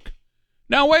York.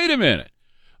 Now, wait a minute.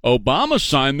 Obama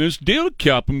signed this deal to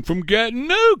keep them from getting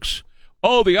nukes.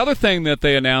 Oh, the other thing that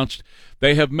they announced,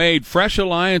 they have made fresh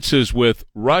alliances with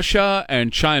Russia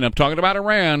and China. I'm talking about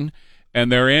Iran,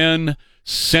 and they're in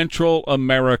Central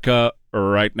America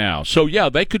right now. So, yeah,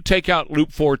 they could take out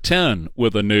Loop 410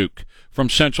 with a nuke from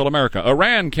Central America.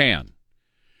 Iran can.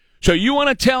 So you want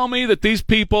to tell me that these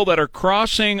people that are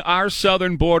crossing our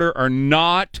southern border are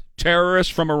not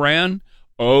terrorists from Iran?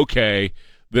 Okay.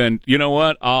 Then you know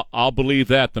what? I'll believe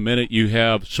that the minute you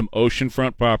have some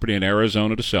oceanfront property in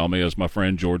Arizona to sell me, as my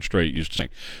friend George Strait used to sing.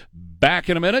 Back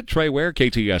in a minute. Trey Ware,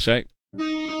 KTSA.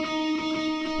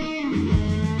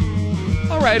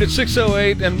 All right, it's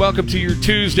 6:08, and welcome to your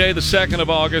Tuesday, the 2nd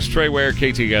of August. Trey Ware,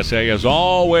 KTSA. As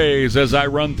always, as I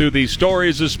run through these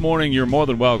stories this morning, you're more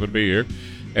than welcome to be here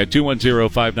at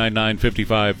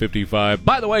 210-599-5555.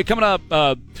 By the way, coming up,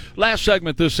 last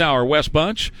segment this hour, Wes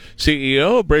Bunch,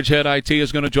 CEO of Bridgehead IT,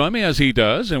 is going to join me, as he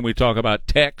does, and we talk about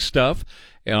tech stuff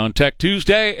on Tech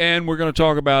Tuesday, and we're going to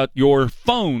talk about your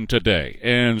phone today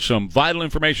and some vital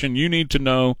information you need to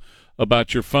know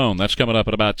about your phone. That's coming up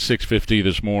at about 6:50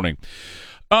 this morning.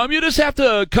 You just have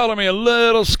to color me a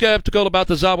little skeptical about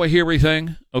the Zawahiri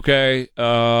thing, okay?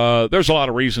 There's a lot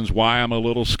of reasons why I'm a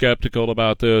little skeptical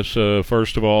about this.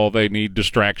 First of all, they need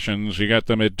distractions. You got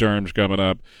the midterms coming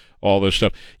up, all this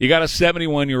stuff. You got a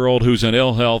 71-year-old who's in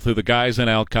ill health, who the guys in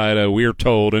Al-Qaeda, we're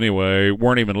told anyway,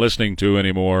 weren't even listening to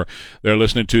anymore. They're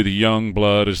listening to the young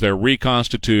blood as they're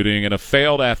reconstituting in a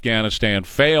failed Afghanistan,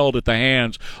 failed at the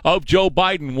hands of Joe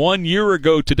Biden 1 year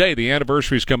ago today. The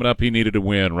anniversary's coming up. He needed to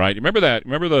win, right? Remember that?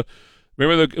 Remember the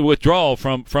withdrawal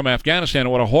from Afghanistan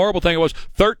and what a horrible thing it was.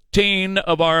 13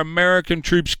 of our American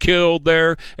troops killed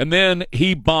there, and then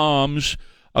he bombs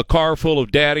a car full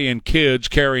of daddy and kids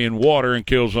carrying water and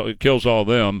kills all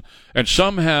them, and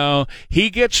somehow he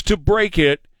gets to break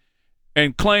it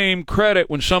and claim credit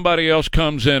when somebody else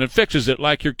comes in and fixes it,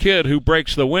 like your kid who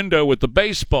breaks the window with the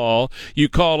baseball. You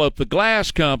call up the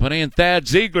glass company, and Thad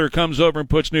Ziegler comes over and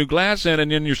puts new glass in, and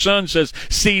then your son says,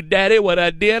 "See, Daddy, what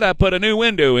I did? I put a new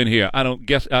window in here." I don't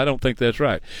think that's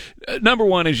right. Number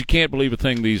one is you can't believe a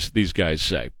thing these guys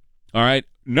say. All right.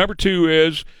 Number two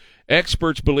is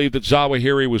experts believe that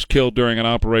Zawahiri was killed during an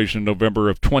operation in November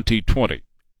of 2020.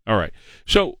 All right.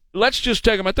 So let's just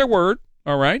take them at their word,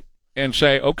 all right, and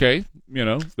say, okay,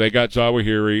 they got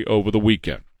Zawahiri over the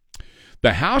weekend.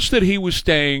 The house that he was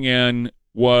staying in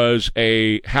was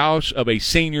a house of a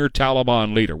senior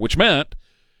Taliban leader, which meant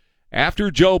after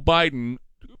Joe Biden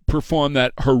performed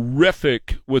that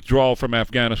horrific withdrawal from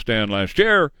Afghanistan last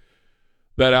year,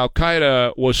 that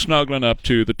Al-Qaeda was snuggling up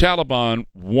to the Taliban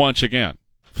once again.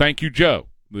 Thank you, Joe,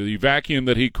 the vacuum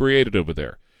that he created over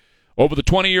there. Over the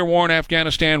 20-year war in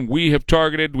Afghanistan, we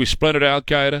splintered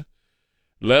Al-Qaeda,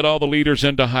 led all the leaders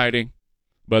into hiding.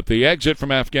 But the exit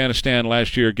from Afghanistan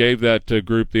last year gave that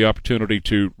group the opportunity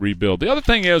to rebuild. The other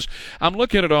thing is, I'm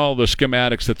looking at all the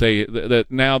schematics that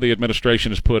now the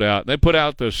administration has put out. They put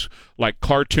out this like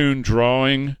cartoon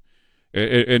drawing,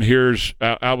 and here's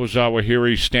Abu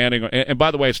Zawahiri standing. And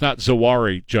by the way, it's not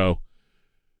Zawahiri, Joe.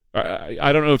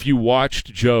 I don't know if you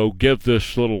watched Joe give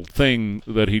this little thing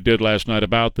that he did last night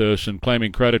about this and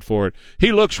claiming credit for it.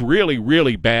 He looks really,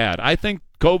 really bad. I think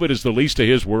COVID is the least of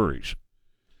his worries.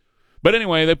 But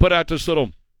anyway, they put out this little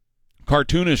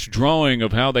cartoonish drawing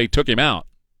of how they took him out.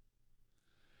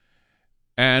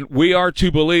 And we are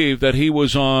to believe that he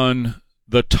was on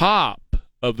the top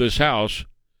of this house,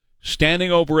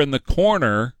 standing over in the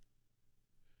corner,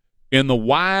 in the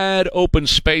wide open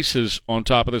spaces on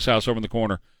top of this house over in the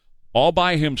corner, all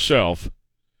by himself,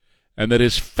 and that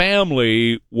his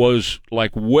family was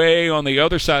like way on the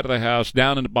other side of the house,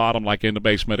 down in the bottom, like in the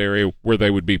basement area where they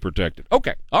would be protected.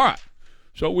 Okay, all right.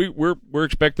 So we're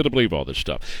expected to believe all this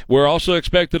stuff. We're also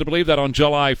expected to believe that on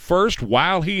July 1st,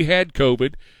 while he had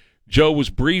COVID, Joe was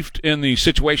briefed in the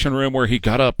Situation Room where he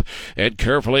got up and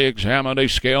carefully examined a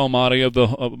scale model of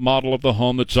the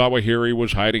home that Zawahiri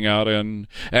was hiding out in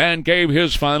and gave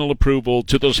his final approval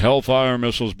to those Hellfire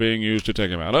missiles being used to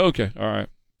take him out. Okay, all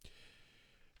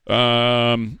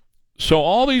right. So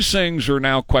all these things are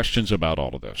now questions about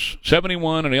all of this.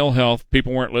 71 and ill health,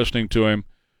 people weren't listening to him.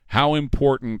 How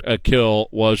important a kill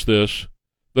was this?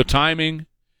 The timing.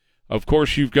 Of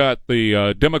course, you've got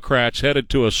the Democrats headed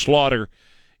to a slaughter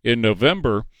in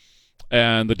November,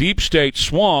 and the deep state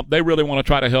swamp, they really want to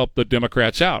try to help the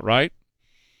Democrats out, right?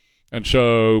 And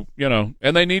so,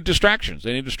 and they need distractions.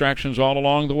 They need distractions all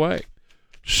along the way.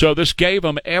 So this gave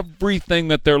them everything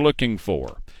that they're looking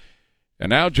for.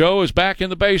 And now Joe is back in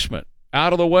the basement,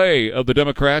 out of the way of the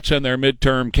Democrats and their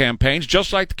midterm campaigns,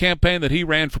 just like the campaign that he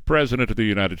ran for president of the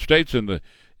United States in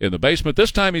the basement.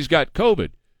 This time he's got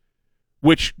COVID,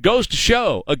 which goes to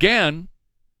show, again,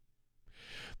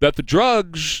 that the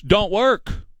drugs don't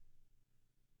work.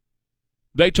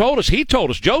 They told us, he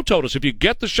told us, Joe told us, if you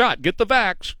get the shot, get the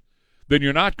vax, then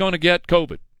you're not going to get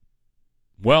COVID.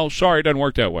 Well, sorry, it doesn't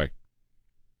work that way.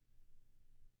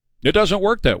 It doesn't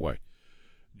work that way.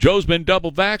 Joe's been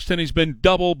double vaxxed and he's been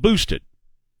double boosted.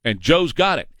 And Joe's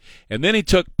got it. And then he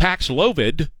took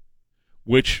Paxlovid,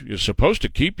 which is supposed to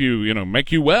keep you,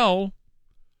 make you well.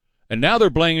 And now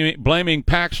they're blaming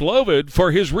Paxlovid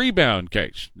for his rebound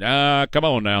case. Come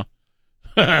on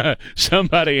now.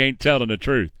 Somebody ain't telling the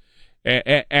truth.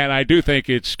 And I do think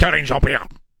it's Karine Jean-Pierre.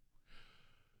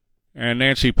 And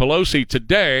Nancy Pelosi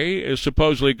today is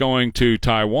supposedly going to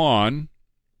Taiwan,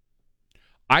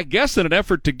 I guess in an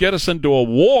effort to get us into a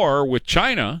war with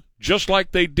China, just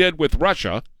like they did with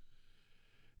Russia,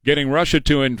 getting Russia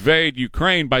to invade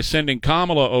Ukraine by sending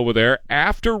Kamala over there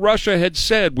after Russia had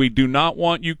said we do not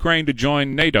want Ukraine to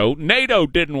join NATO. NATO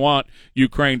didn't want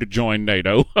Ukraine to join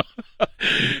NATO.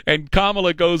 And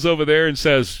Kamala goes over there and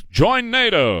says, join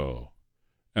NATO.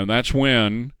 And that's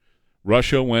when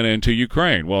Russia went into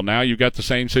Ukraine. Well, now you've got the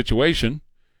same situation.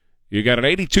 You got an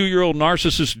 82-year-old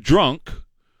narcissist drunk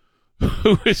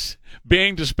who is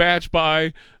being dispatched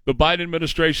by the Biden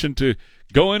administration to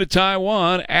go into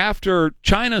Taiwan after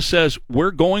China says, we're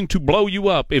going to blow you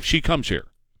up if she comes here.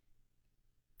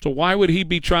 So why would he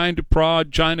be trying to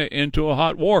prod China into a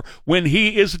hot war when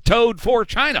he is a toad for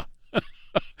China?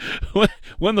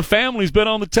 When the family's been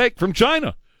on the take from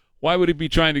China? Why would he be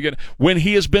trying to get, when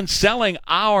he has been selling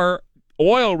our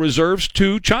oil reserves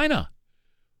to China?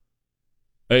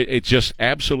 It just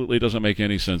absolutely doesn't make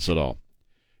any sense at all.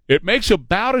 It makes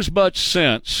about as much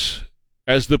sense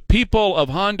as the people of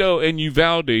Hondo and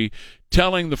Uvalde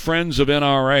telling the Friends of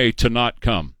NRA to not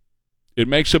come. It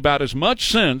makes about as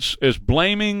much sense as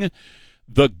blaming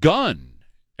the gun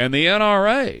and the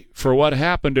NRA for what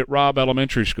happened at Robb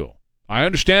Elementary School. I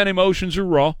understand emotions are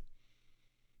raw,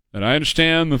 and I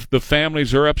understand the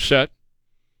families are upset,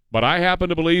 but I happen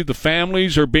to believe the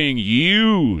families are being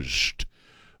used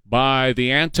by the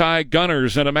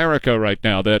anti-gunners in America right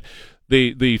now, that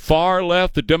the far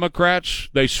left, the Democrats,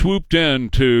 they swooped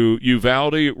into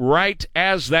Uvalde right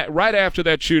after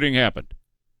that shooting happened.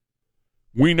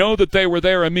 We know that they were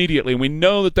there immediately. We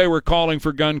know that they were calling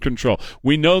for gun control.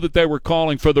 We know that they were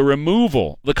calling for the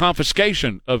removal, the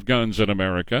confiscation of guns in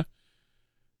America.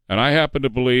 And I happen to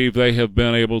believe they have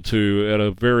been able to, at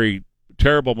a very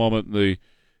terrible moment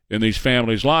in these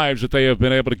families' lives, that they have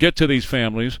been able to get to these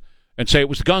families and say it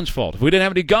was the guns' fault. If we didn't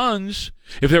have any guns,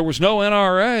 if there was no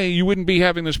NRA, you wouldn't be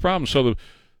having this problem.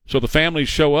 So the families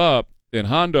show up in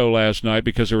Hondo last night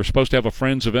because they were supposed to have a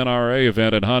Friends of NRA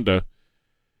event in Hondo,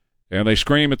 and they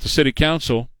scream at the city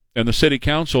council, and the city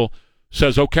council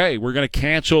says, okay, we're going to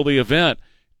cancel the event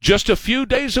just a few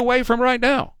days away from right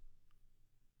now.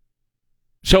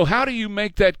 So how do you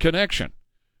make that connection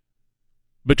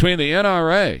between the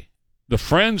NRA, the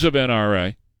friends of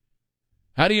NRA?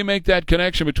 How do you make that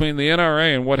connection between the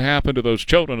NRA and what happened to those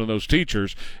children and those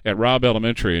teachers at Robb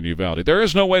Elementary in Uvalde? There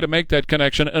is no way to make that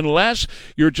connection unless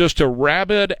you're just a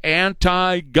rabid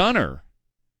anti-gunner.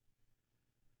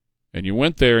 And you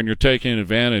went there and you're taking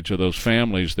advantage of those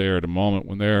families there at a moment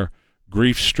when they're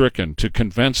grief-stricken to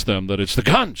convince them that it's the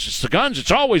guns. It's the guns.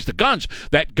 It's always the guns.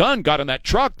 That gun got in that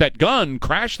truck. That gun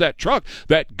crashed that truck.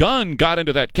 That gun got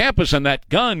into that campus, and that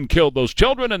gun killed those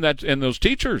children and those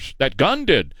teachers. That gun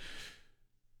did.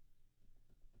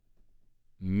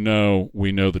 No,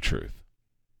 we know the truth.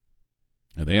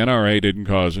 And the NRA didn't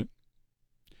cause it.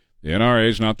 The NRA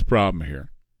is not the problem here.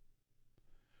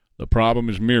 The problem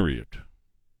is myriad.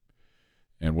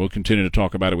 And we'll continue to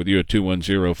talk about it with you at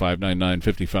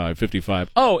 210-599-5555.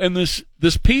 Oh, and this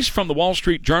piece from the Wall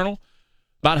Street Journal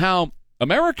about how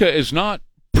America is not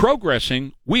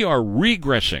progressing, we are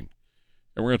regressing.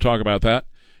 And we're going to talk about that.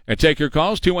 And take your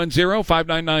calls,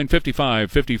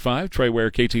 210-599-5555. Trey Ware,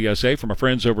 KTSA, from our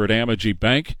friends over at Amegy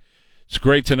Bank. It's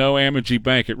great to know Amegy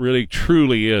Bank. It really,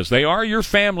 truly is. They are your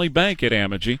family bank at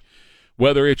Amegy.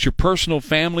 Whether it's your personal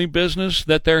family business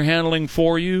that they're handling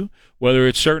for you, whether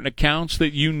it's certain accounts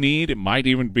that you need, it might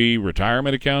even be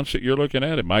retirement accounts that you're looking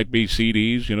at. It might be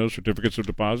CDs, certificates of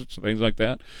deposits and things like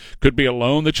that. Could be a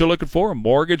loan that you're looking for, a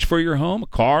mortgage for your home, a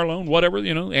car loan, whatever.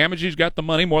 Amegy's got the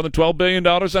money, more than $12 billion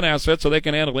in assets, so they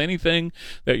can handle anything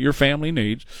that your family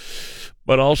needs.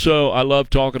 But also, I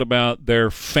love talking about their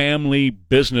family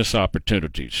business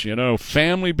opportunities.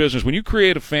 Family business. When you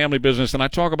create a family business, and I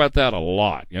talk about that a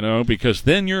lot, because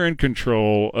then you're in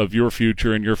control of your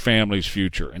future and your family's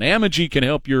future. And Amegy can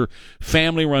help your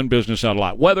family-run business out a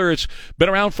lot. Whether it's been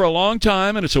around for a long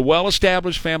time and it's a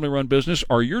well-established family-run business,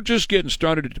 or you're just getting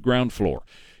started at the ground floor,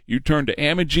 you turn to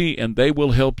Amegy, and they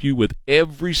will help you with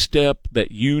every step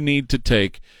that you need to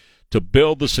take to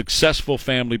build the successful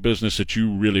family business that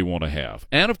you really want to have.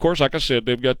 And, of course, like I said,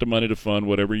 they've got the money to fund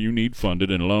whatever you need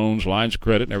funded in loans, lines of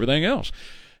credit, and everything else.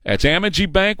 That's Amegy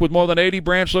Bank with more than 80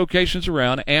 branch locations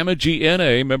around. Amegy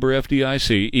N.A., member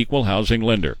FDIC, equal housing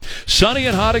lender. Sunny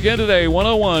and hot again today,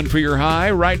 101 for your high.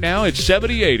 Right now it's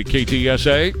 78 at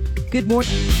KTSA. Good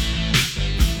morning.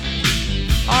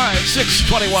 All right,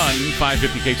 621,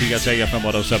 550 KTSA, FM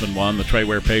 1071, the Trey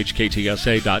Ware page,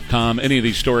 KTSA.com. Any of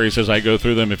these stories as I go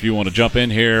through them, if you want to jump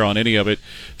in here on any of it,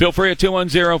 feel free at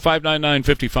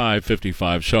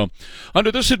 210-599-5555. So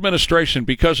under this administration,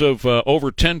 because of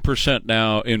over 10%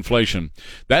 now inflation,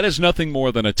 that is nothing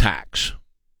more than a tax,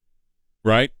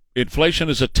 right? Inflation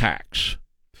is a tax.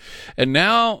 And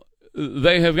now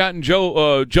they have gotten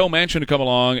Joe Manchin to come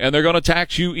along, and they're going to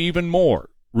tax you even more.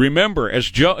 Remember,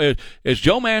 as Joe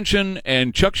Manchin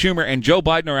and Chuck Schumer and Joe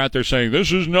Biden are out there saying,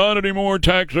 this is not anymore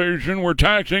taxation, we're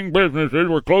taxing businesses,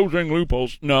 we're closing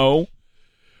loopholes. No.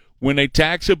 When they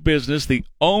tax a business, the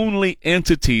only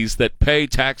entities that pay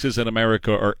taxes in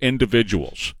America are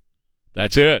individuals.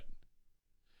 That's it.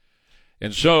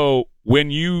 And so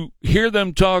when you hear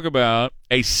them talk about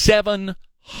a $700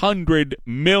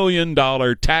 million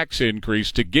tax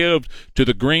increase to give to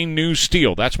the Green New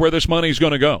Steel, that's where this money's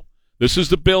going to go. This is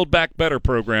the Build Back Better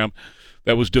program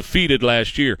that was defeated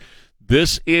last year.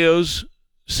 This is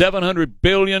 $700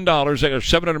 billion, or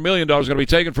 $700 million going to be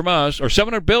taken from us, or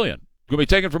 $700 billion going to be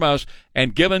taken from us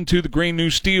and given to the Green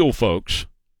New Steel folks.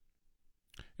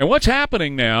 And what's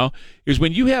happening now is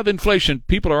when you have inflation,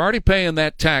 people are already paying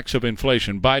that tax of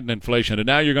inflation, Biden inflation, and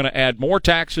now you're going to add more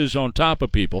taxes on top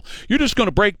of people. You're just going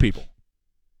to break people.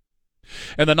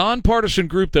 And the nonpartisan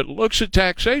group that looks at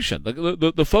taxation,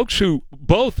 the folks who,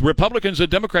 both Republicans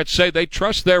and Democrats, say they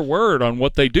trust their word on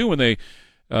what they do when they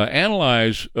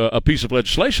analyze a piece of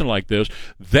legislation like this,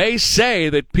 they say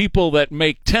that people that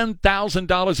make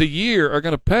 $10,000 a year are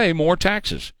going to pay more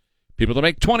taxes. People that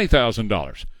make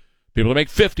 $20,000, people that make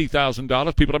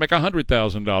 $50,000, people that make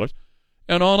 $100,000,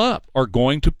 and on up are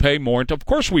going to pay more. Of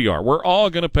course we are. We're all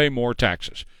going to pay more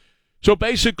taxes. So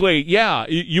basically, yeah,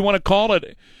 you want to call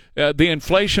it the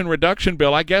Inflation Reduction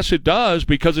Bill. I guess it does,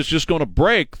 because it's just going to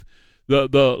break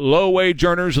the low-wage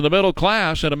earners and the middle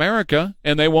class in America,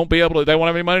 and they won't have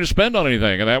any money to spend on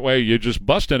anything, and that way you just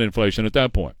bust in inflation at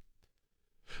that point.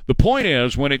 The point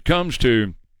is, when it comes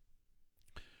to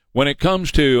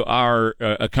our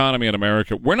economy in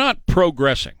America, we're not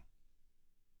progressing.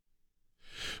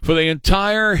 For the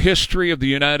entire history of the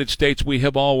United States, we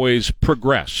have always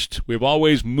progressed. We've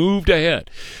always moved ahead.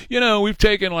 You know, we've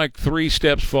taken like 3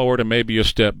 steps forward and maybe a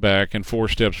step back, and 4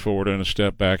 steps forward and a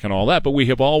step back and all that. But we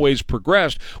have always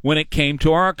progressed when it came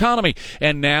to our economy.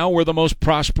 And now we're the most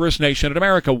prosperous nation in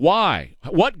America. Why?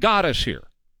 What got us here?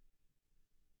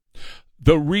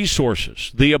 The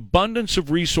resources, the abundance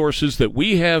of resources that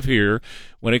we have here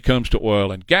when it comes to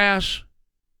oil and gas,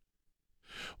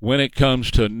 when it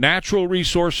comes to natural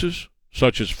resources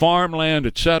such as farmland,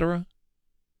 etc.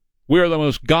 We are the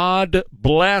most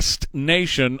God-blessed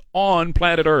nation on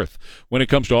planet Earth when it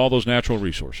comes to all those natural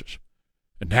resources.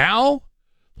 And now,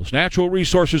 those natural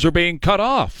resources are being cut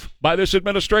off by this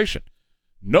administration.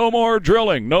 No more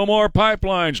drilling, no more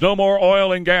pipelines, no more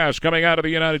oil and gas coming out of the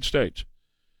United States.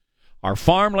 Our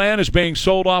farmland is being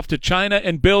sold off to China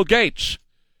and Bill Gates.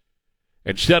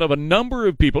 Instead of a number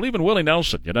of people, even Willie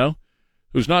Nelson, you know,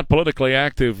 who's not politically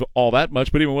active all that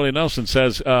much, but even Willie Nelson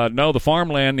says, no, the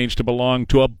farmland needs to belong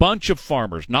to a bunch of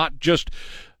farmers, not just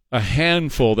a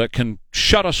handful that can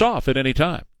shut us off at any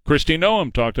time. Kristi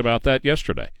Noem talked about that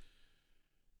yesterday,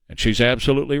 and she's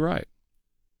absolutely right.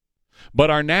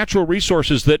 But our natural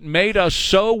resources that made us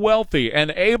so wealthy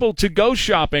and able to go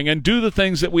shopping and do the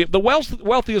things that the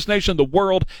wealthiest nation the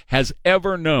world has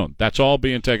ever known, that's all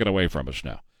being taken away from us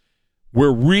now. We're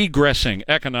regressing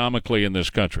economically in this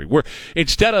country.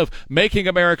 Instead of making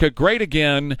America great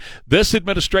again, this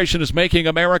administration is making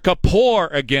America poor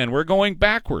again. We're going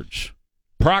backwards.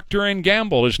 Procter &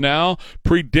 Gamble is now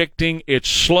predicting its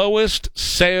slowest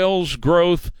sales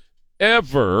growth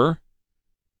ever,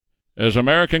 as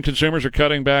American consumers are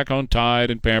cutting back on Tide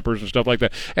and Pampers and stuff like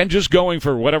that, and just going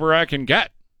for whatever I can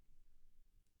get.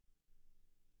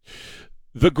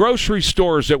 The grocery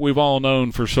stores that we've all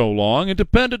known for so long and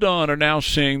depended on are now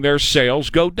seeing their sales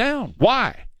go down.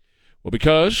 Why? Well,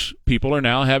 because people are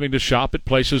now having to shop at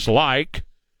places like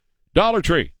Dollar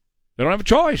Tree. They don't have a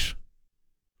choice.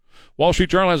 Wall Street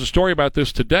Journal has a story about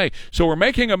this today. So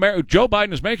Joe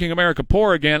Biden is making America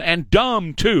poor again, and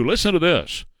dumb too. Listen to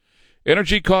this.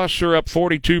 Energy costs are up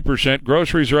 42%.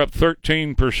 Groceries are up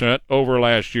 13% over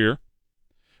last year.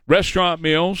 Restaurant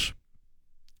meals,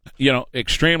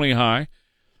 extremely high.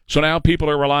 So now people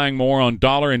are relying more on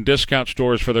dollar and discount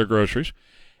stores for their groceries.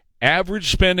 Average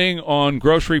spending on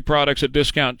grocery products at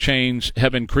discount chains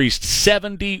have increased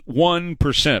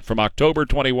 71% from October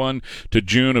 21 to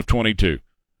June of 22.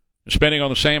 Spending on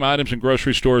the same items in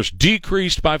grocery stores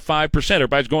decreased by 5%.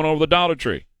 Everybody's going over the Dollar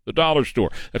Tree, the dollar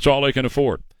store. That's all they can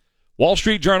afford. Wall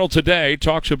Street Journal today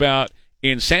talks about,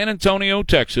 in San Antonio,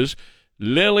 Texas,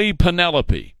 Lily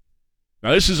Penelope.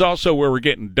 Now, this is also where we're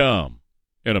getting dumb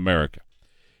in America.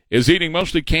 Is eating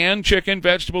mostly canned chicken,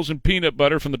 vegetables, and peanut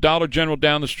butter from the Dollar General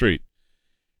down the street.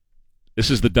 This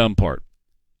is the dumb part.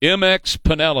 MX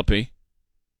Penelope,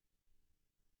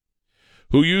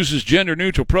 who uses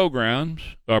gender-neutral pronouns,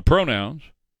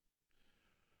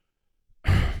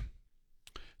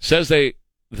 says they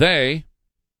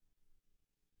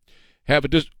have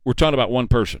we're talking about one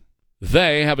person.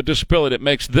 They have a disability that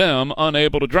makes them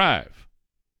unable to drive.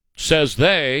 Says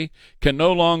they can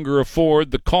no longer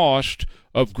afford the cost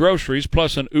of groceries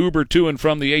plus an Uber to and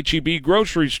from the H-E-B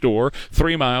grocery store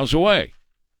 3 miles away.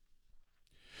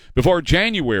 Before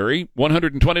January,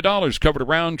 $120 covered a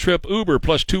round-trip Uber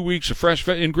plus 2 weeks of fresh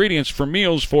ingredients for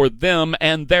meals for them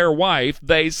and their wife,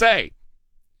 they say.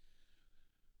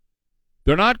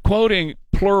 They're not quoting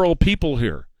plural people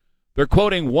here. They're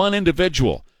quoting one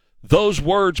individual. Those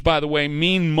words, by the way,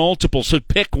 mean multiple, so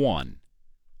pick one.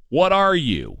 What are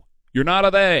you? You're not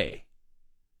a they.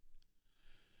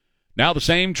 Now the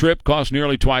same trip costs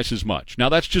nearly twice as much. Now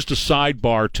that's just a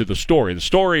sidebar to the story. The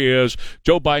story is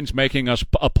Joe Biden's making us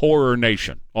a poorer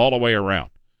nation all the way around.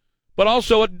 But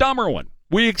also a dumber one.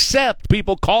 We accept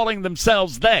people calling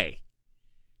themselves they.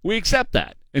 We accept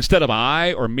that. Instead of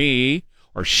I or me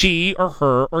or she or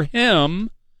her or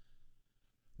him,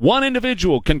 one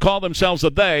individual can call themselves a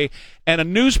they, and a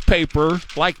newspaper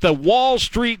like the Wall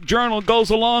Street Journal goes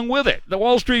along with it. The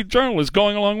Wall Street Journal is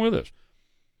going along with us.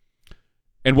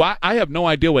 And why? I have no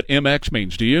idea what MX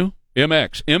means. Do you?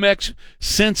 MX.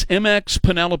 Since MX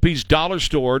Penelope's dollar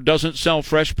store doesn't sell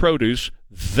fresh produce,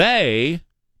 they,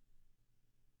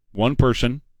 one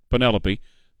person, Penelope,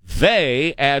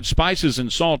 they add spices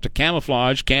and salt to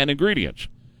camouflage canned ingredients.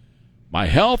 My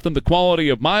health and the quality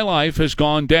of my life has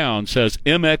gone down, says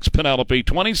MX Penelope,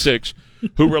 26,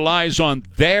 who relies on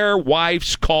their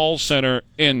wife's call center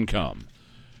income.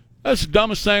 That's the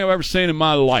dumbest thing I've ever seen in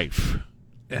my life.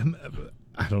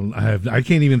 I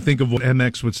can't even think of what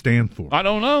MX would stand for. I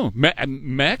don't know.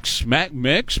 Max?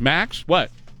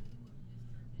 What?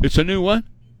 It's a new one?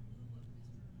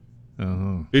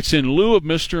 Uh-huh. It's in lieu of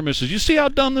Mr. and Mrs. You see how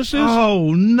dumb this is?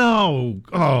 Oh, no.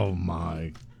 Oh,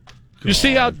 my God. You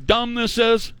see how dumb this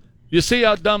is? You see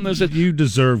how dumb this is? You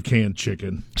deserve canned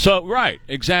chicken. So, right,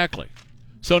 exactly.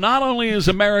 So not only is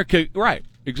America, right,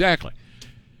 exactly.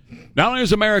 Not only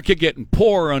is America getting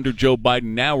poorer under Joe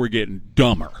Biden, now we're getting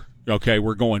dumber. Okay,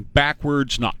 we're going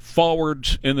backwards, not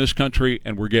forwards in this country,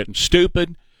 and we're getting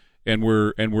stupid, and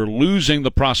we're losing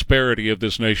the prosperity of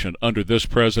this nation under this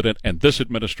president and this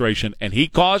administration, and he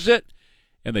caused it,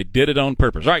 and they did it on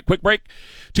purpose. All right, quick break.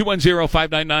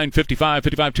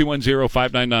 210-599-5555,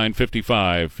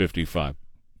 210-599-5555.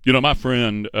 You know, my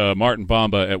friend Martin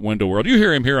Bomba at Window World, you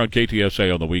hear him here on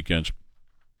KTSA on the weekends.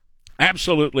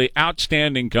 Absolutely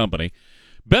outstanding company.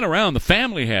 Been around, the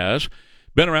family has,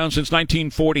 been around since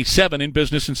 1947 in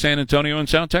business in San Antonio and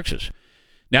South Texas.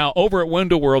 Now, over at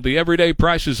Window World, the everyday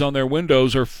prices on their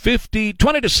windows are 20 to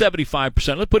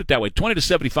 75%. Let's put it that way, 20 to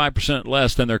 75%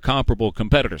 less than their comparable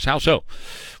competitors. How so?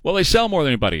 Well, they sell more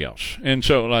than anybody else. And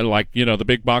so, like, you know, the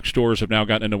big box stores have now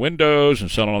gotten into windows and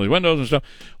selling all these windows and stuff.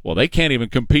 Well, they can't even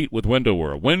compete with Window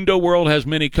World. Window World has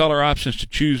many color options to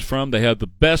choose from. They have the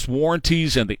best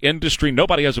warranties in the industry.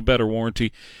 Nobody has a better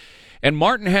warranty. And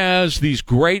Martin has these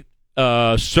great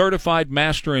certified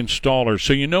master installers,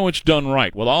 so you know it's done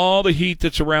right. With all the heat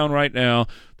that's around right now,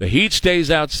 the heat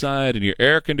stays outside and your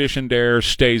air-conditioned air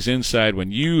stays inside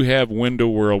when you have Window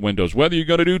World windows. Whether you're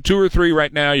going to do 2 or 3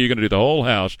 right now, you're going to do the whole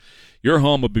house, your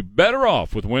home will be better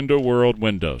off with Window World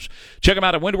windows. Check them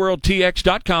out at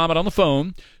windowworldtx.com and on the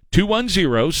phone,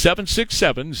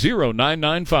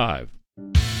 210-767-0995.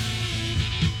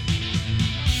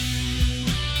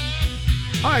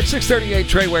 All right, 638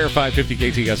 Trey Ware, 550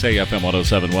 KTSA FM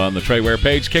 1071, the Trey Ware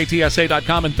page,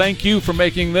 KTSA.com, and thank you for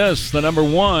making this the number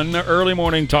one early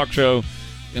morning talk show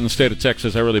in the state of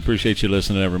Texas. I really appreciate you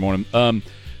listening every morning.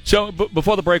 So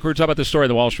before the break, we were talking about this story in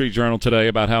the Wall Street Journal today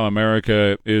about how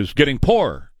America is getting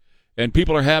poorer. And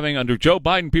people are having, under Joe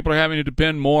Biden, people are having to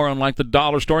depend more on, like, the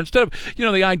dollar store. Instead of, you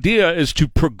know, the idea is to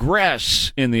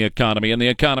progress in the economy and the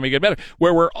economy get better,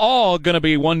 where we're all going to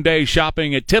be one day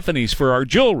shopping at Tiffany's for our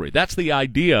jewelry. That's the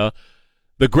idea,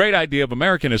 the great idea of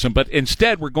Americanism. But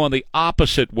instead, we're going the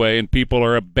opposite way, and people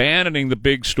are abandoning the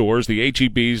big stores, the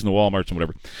H-E-Bs and the Walmarts and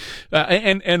whatever.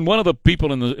 And one of the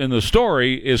people in the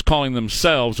story is calling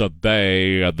themselves a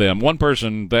they, a them. One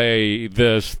person, they,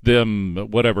 this, them,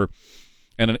 whatever.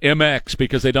 And an MX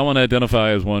because they don't want to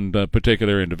identify as one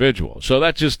particular individual. So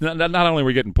that's just not only are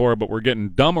we getting poorer, but we're getting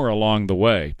dumber along the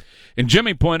way. And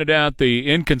Jimmy pointed out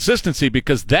the inconsistency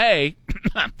because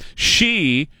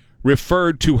she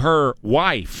referred to her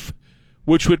wife,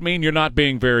 which would mean you're not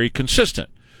being very consistent.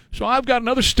 So I've got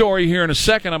another story here in a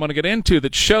second I'm going to get into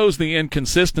that shows the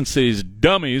inconsistencies,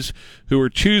 dummies who are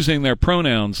choosing their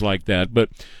pronouns like that. But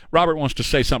Robert wants to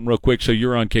say something real quick, so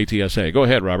you're on KTSA. Go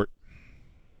ahead, Robert.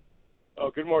 Oh,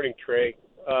 good morning, Trey.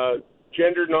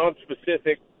 Gender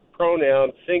nonspecific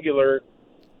pronoun, singular,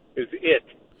 is it.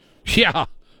 Yeah,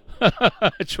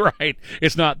 that's right.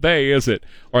 It's not they, is it?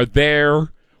 Or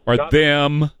their, or not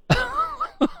them.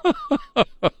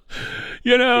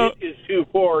 You know, it is too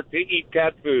poor to eat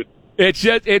cat food. It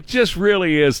just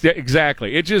really is,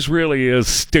 exactly. It just really is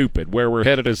stupid where we're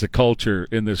headed as a culture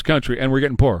in this country, and we're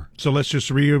getting poorer. So let's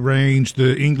just rearrange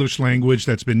the English language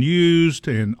that's been used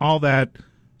and all that,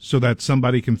 so that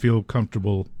somebody can feel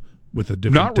comfortable with a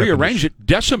different Not rearrange it,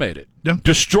 decimate it. Yeah.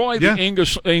 Destroy the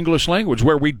English language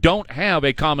where we don't have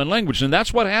a common language. And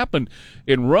that's what happened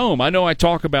in Rome. I know I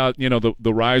talk about, you know,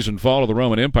 the rise and fall of the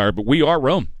Roman Empire, but we are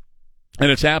Rome.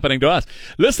 And it's happening to us.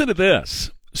 Listen to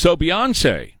this. So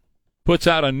Beyonce puts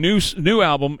out a new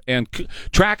album, and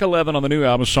track 11 on the new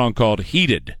album is a song called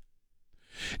Heated.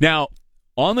 Now,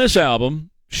 on this album,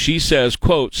 she says,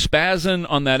 quote, spazzing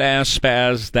on that ass,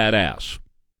 spaz that ass.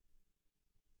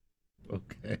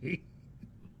 Okay.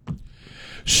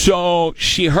 So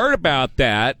she heard about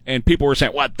that, and people were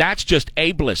saying, well, that's just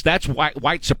ableist. That's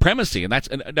white supremacy. And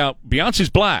now, Beyonce's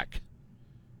black.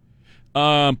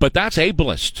 But that's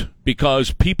ableist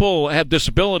because people have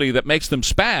disability that makes them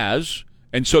spaz,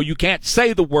 and so you can't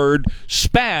say the word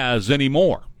spaz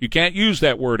anymore. You can't use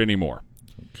that word anymore.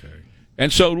 Okay.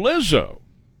 And so Lizzo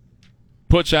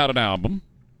puts out an album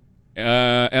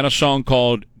and a song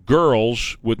called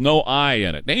Girls with no I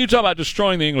in it. Now you talk about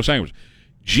destroying the English language.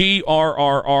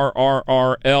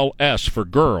 GRRRRRLS for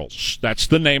girls. That's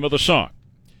the name of the song.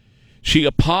 She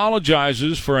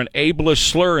apologizes for an ableist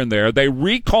slur in there. They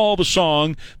recall the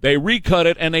song, they recut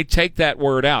it, and they take that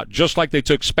word out, just like they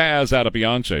took spaz out of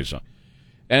Beyonce's song.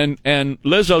 And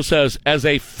Lizzo says, as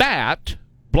a fat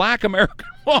black American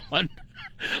woman,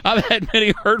 I've had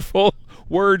many hurtful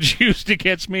words used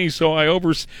against me, so I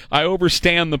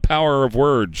overstand the power of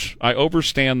words. I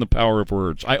overstand the power of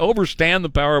words. I overstand the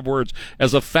power of words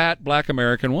as a fat black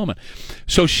American woman.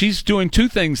 So she's doing two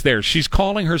things there. She's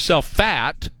calling herself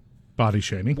fat. Body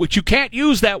shaming. Which you can't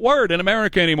use that word in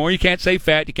America anymore. You can't say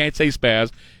fat. You can't say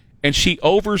spaz. And she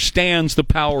overstands the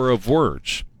power of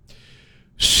words.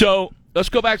 So let's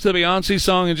go back to the Beyonce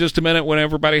song in just a minute when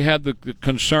everybody had the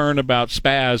concern about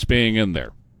spaz being in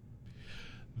there.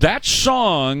 That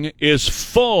song is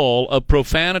full of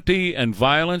profanity and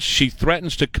violence. She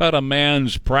threatens to cut a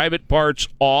man's private parts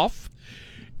off.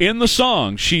 In the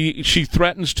song, she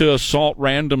threatens to assault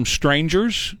random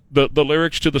strangers, the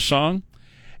lyrics to the song.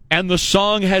 And the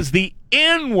song has the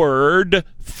N-word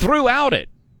throughout it.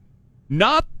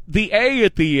 Not the A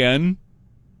at the end,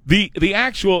 the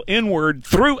actual N-word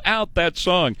throughout that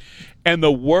song. And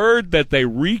the word that they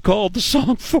recalled the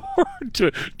song for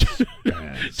to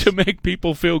make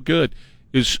people feel good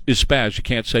is spaz. You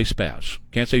can't say spaz.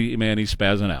 Can't say, man, he's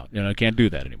spazzing out. You know, can't do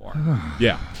that anymore.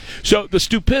 Yeah. So the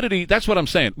stupidity, that's what I'm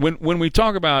saying. When we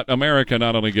talk about America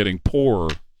not only getting poorer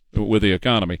with the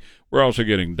economy, we're also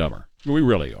getting dumber. We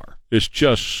really are. It's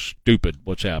just stupid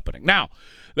what's happening. Now,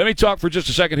 let me talk for just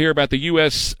a second here about the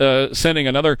U.S. The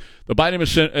Biden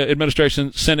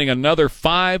administration sending another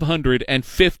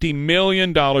 $550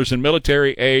 million in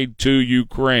military aid to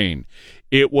Ukraine.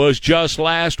 It was just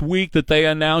last week that they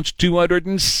announced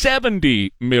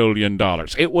 $270 million.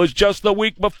 It was just the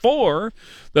week before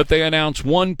that they announced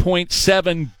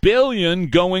 $1.7 billion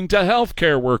going to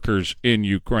healthcare workers in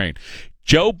Ukraine.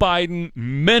 Joe Biden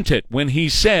meant it when he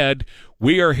said,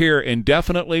 we are here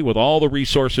indefinitely with all the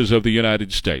resources of the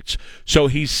United States. So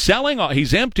he's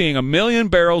emptying 1 million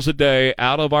barrels a day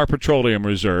out of our petroleum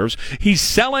reserves. He's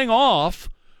selling off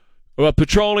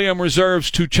petroleum reserves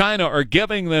to China, or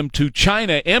giving them to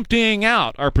China, emptying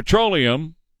out our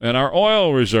petroleum and our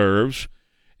oil reserves,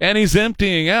 and he's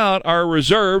emptying out our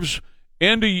reserves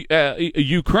into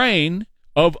Ukraine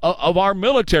of our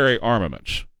military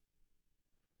armaments.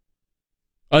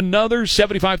 Another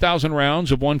 75,000 rounds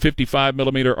of 155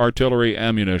 millimeter artillery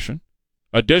ammunition.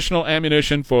 Additional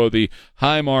ammunition for the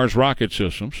HIMARS rocket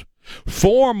systems.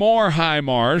 4 more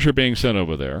HIMARS are being sent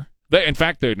over there. In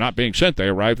fact, they're not being sent. They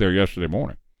arrived there yesterday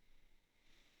morning.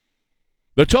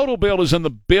 The total bill is in the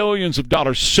billions of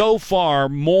dollars. So far,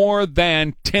 more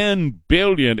than $10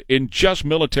 billion in just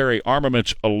military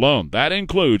armaments alone. That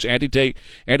includes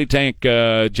anti-tank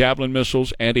Javelin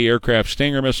missiles, anti-aircraft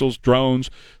Stinger missiles, drones,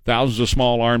 thousands of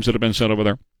small arms that have been sent over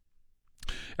there.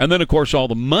 And then, of course, all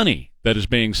the money that is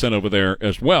being sent over there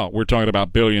as well. We're talking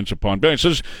about billions upon billions.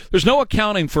 So there's no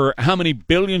accounting for how many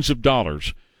billions of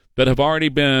dollars that have already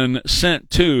been sent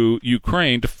to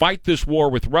Ukraine to fight this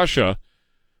war with Russia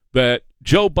that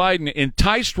Joe Biden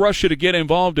enticed Russia to get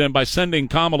involved in by sending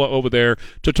Kamala over there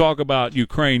to talk about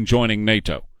Ukraine joining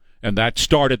NATO. And that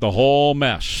started the whole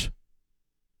mess.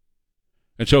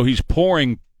 And so he's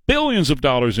pouring billions of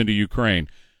dollars into Ukraine.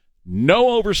 No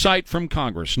oversight from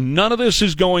Congress. None of this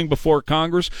is going before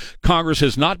Congress. Congress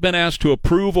has not been asked to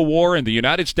approve a war, and the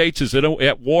United States is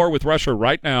at war with Russia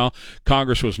right now.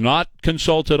 Congress was not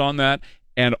consulted on that.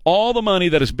 And all the money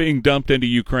that is being dumped into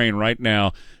Ukraine right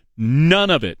now,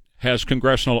 none of it has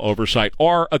congressional oversight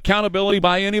or accountability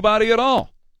by anybody at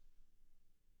all.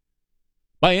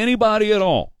 By anybody at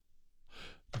all.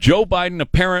 Joe Biden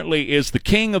apparently is the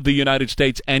king of the United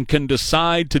States and can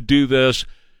decide to do this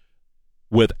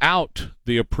without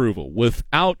the approval,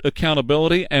 without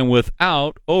accountability, and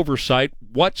without oversight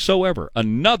whatsoever.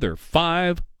 Another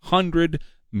 $500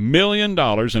 million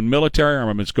in military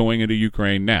armaments going into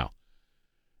Ukraine now.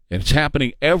 And it's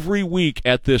happening every week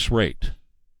at this rate.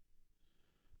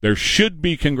 There should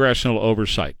be congressional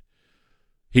oversight.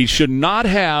 He should not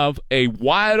have a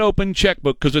wide-open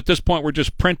checkbook, because at this point we're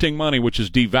just printing money, which is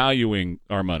devaluing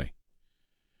our money.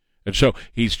 And so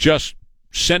he's just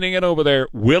sending it over there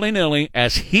willy-nilly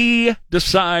as he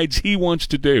decides he wants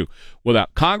to do,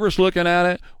 without Congress looking at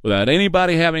it, without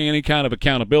anybody having any kind of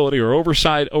accountability or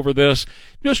oversight over this.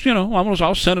 Just,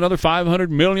 I'll send another $500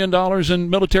 million in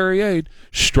military aid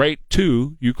straight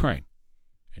to Ukraine.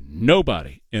 And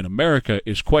nobody in America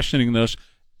is questioning this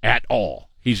at all.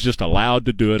 He's just allowed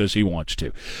to do it as he wants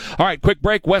to. All right, quick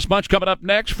break. Wes Bunch coming up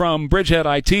next from Bridgehead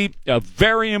IT. A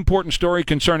very important story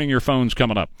concerning your phones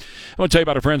coming up. I want to tell you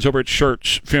about our friends over at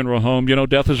Schertz Funeral Home.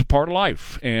 Death is a part of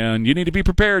life, and you need to be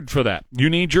prepared for that.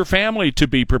 You need your family to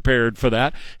be prepared for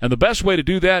that, and the best way to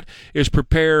do that is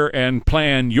prepare and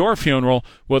plan your funeral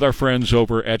with our friends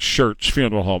over at Schertz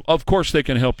Funeral Home. Of course, they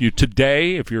can help you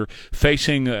today if you're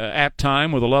facing at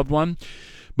time with a loved one.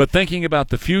 But thinking about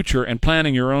the future and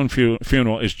planning your own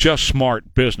funeral is just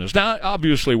smart business. Now,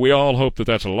 obviously, we all hope that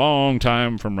that's a long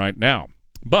time from right now.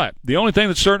 But the only thing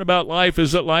that's certain about life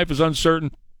is that life is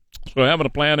uncertain. So having a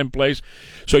plan in place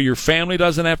so your family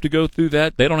doesn't have to go through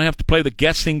that. They don't have to play the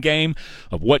guessing game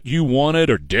of what you wanted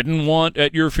or didn't want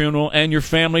at your funeral, and your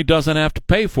family doesn't have to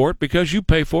pay for it because you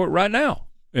pay for it right now.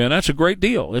 And that's a great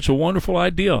deal. It's a wonderful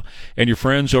idea. And your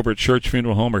friends over at Church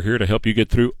Funeral Home are here to help you get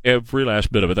through every last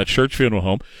bit of it. That's Church Funeral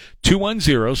Home,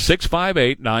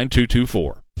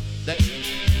 210-658-9224.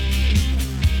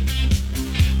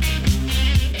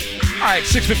 All right,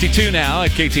 6:52 now at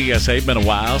KTSA. Been a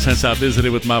while since I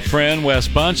visited with my friend Wes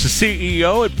Bunch, the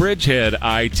CEO at Bridgehead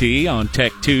IT, on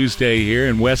Tech Tuesday here.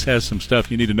 And Wes has some stuff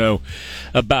you need to know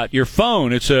about your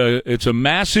phone. It's a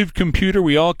massive computer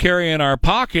we all carry in our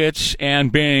pockets,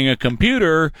 and being a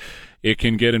computer, it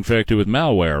can get infected with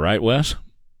malware, right, Wes?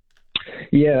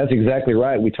 Yeah, that's exactly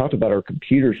right. We talked about our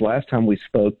computers last time we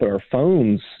spoke, but our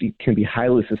phones can be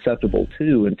highly susceptible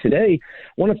too. And today,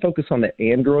 I want to focus on the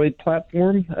Android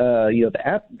platform.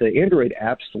 The Android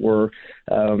App Store,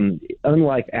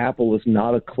 unlike Apple, is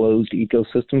not a closed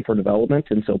ecosystem for development,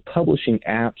 and so publishing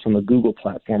apps on the Google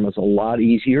platform is a lot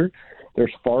easier.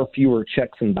 There's far fewer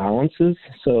checks and balances,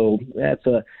 so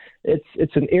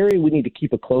it's an area we need to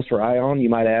keep a closer eye on. You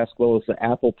might ask, well, is the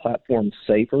Apple platform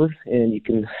safer? And you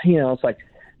can, it's like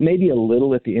maybe a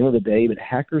little at the end of the day, but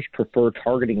hackers prefer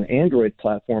targeting the Android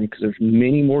platform because there's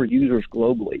many more users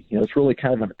globally. It's really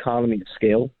kind of an economy of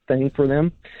scale thing for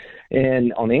them.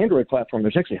 And on the Android platform,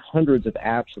 there's actually hundreds of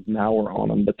apps with malware on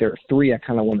them, but there are three I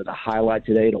kind of wanted to highlight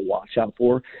today to watch out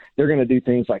for. They're going to do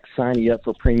things like sign you up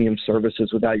for premium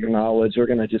services without your knowledge. They're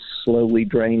going to just slowly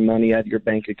drain money out of your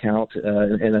bank account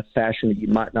in a fashion that you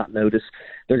might not notice.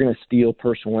 They're going to steal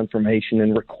personal information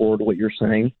and record what you're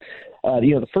saying.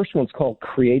 The first one's called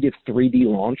Creative 3D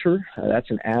Launcher. That's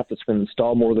an app that's been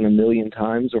installed more than 1 million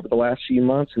times over the last few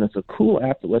months, and it's a cool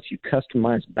app that lets you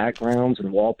customize backgrounds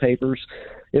and wallpapers.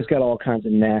 It's got all kinds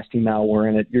of nasty malware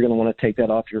in it. You're going to want to take that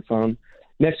off your phone.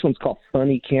 Next one's called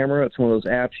Funny Camera. It's one of those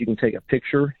apps you can take a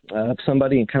picture of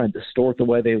somebody and kind of distort the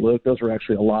way they look. Those are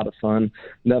actually a lot of fun.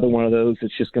 Another one of those,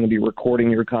 it's just going to be recording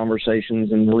your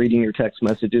conversations and reading your text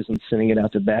messages and sending it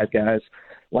out to bad guys.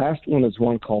 Last one is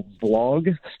one called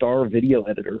Vlog Star Video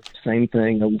Editor. Same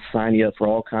thing. It'll sign you up for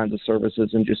all kinds of services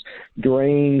and just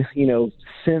drain,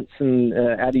 cents and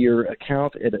out of your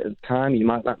account at a time. You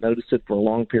might not notice it for a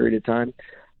long period of time.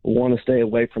 We want to stay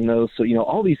away from those. So,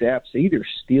 all these apps, they either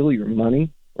steal your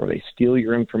money or they steal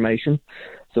your information.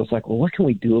 So it's like, well, what can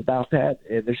we do about that?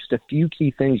 There's just a few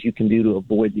key things you can do to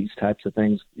avoid these types of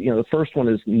things. The first one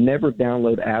is never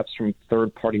download apps from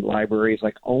third-party libraries.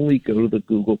 Like, only go to the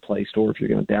Google Play Store if you're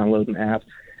going to download an app.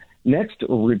 Next,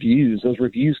 reviews. Those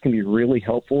reviews can be really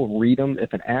helpful. Read them.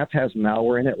 If an app has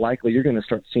malware in it, likely you're going to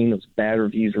start seeing those bad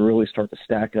reviews really start to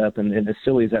stack up. And as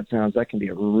silly as that sounds, that can be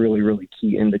a really, really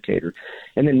key indicator.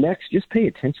 And then next, just pay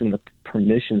attention to the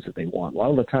permissions that they want. A lot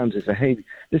of the times they say, hey,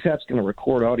 this app's going to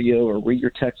record audio or read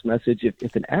your text message.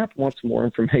 If an app wants more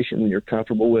information than you're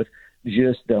comfortable with,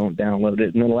 just don't download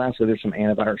it. And then lastly, there's some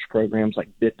antivirus programs like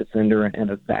Bitdefender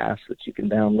and Avast that you can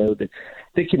download that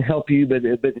can help you. But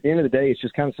at the end of the day, it's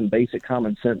just kind of some basic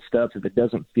common sense stuff. If it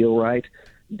doesn't feel right,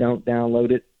 don't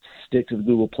download it. Stick to the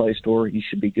Google Play Store. You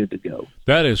should be good to go.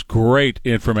 That is great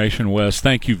information, Wes.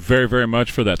 Thank you very, very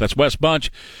much for that. That's Wes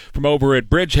Bunch from over at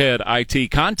Bridgehead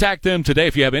IT. Contact them today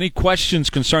if you have any questions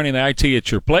concerning the IT at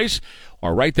your place,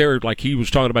 or right there, like he was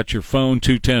talking about your phone,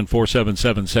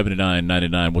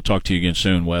 210-477-7999. We'll talk to you again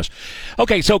soon, Wes.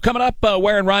 Okay, so coming up,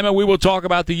 Ware and Rima, we will talk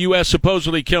about the U.S.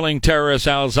 supposedly killing terrorist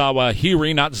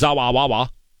al-Zawahiri, not Zawawawa.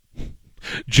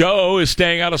 Joe is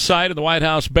staying out of sight in the White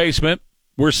House basement.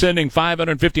 We're sending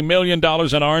 $550 million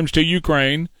in arms to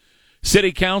Ukraine.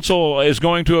 City Council is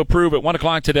going to approve at 1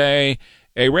 o'clock today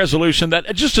a resolution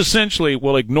that just essentially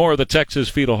will ignore the Texas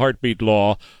fetal heartbeat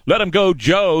law. Let him go.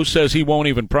 Joe says he won't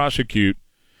even prosecute.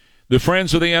 The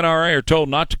Friends of the NRA are told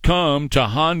not to come to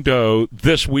Hondo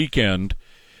this weekend.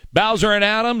 Bowser and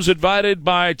Adams invited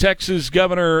by Texas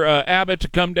Governor Abbott to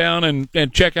come down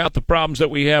and check out the problems that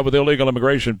we have with illegal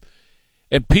immigration.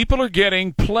 And people are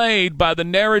getting played by the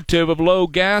narrative of low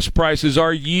gas prices.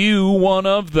 Are you one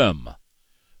of them?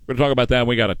 We're going to talk about that.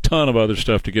 We got a ton of other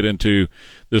stuff to get into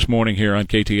this morning here on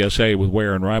KTSA with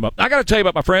Ware and Rima. I got to tell you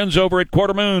about my friends over at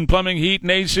Quarter Moon Plumbing, Heat,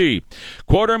 and AC.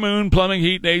 Quarter Moon Plumbing,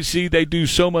 Heat, and AC, they do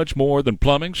so much more than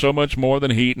plumbing, so much more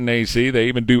than heat and AC. They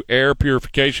even do air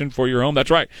purification for your home.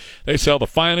 That's right. They sell the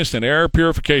finest in air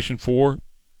purification for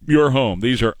your home.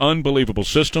 These are unbelievable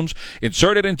systems.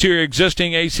 Inserted into your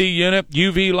existing AC unit,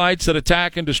 UV lights that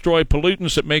attack and destroy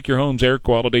pollutants that make your home's air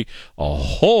quality a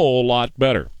whole lot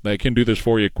better. They can do this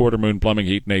for you. Quarter Moon Plumbing,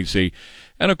 Heat, and AC.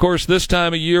 And, of course, this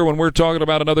time of year when we're talking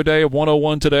about another day of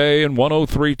 101 today and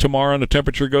 103 tomorrow and the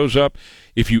temperature goes up,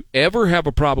 if you ever have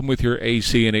a problem with your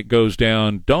AC and it goes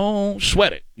down, don't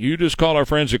sweat it. You just call our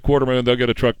friends at Quarter Moon. They'll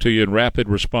get a truck to you in rapid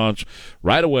response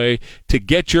right away to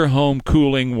get your home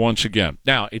cooling once again.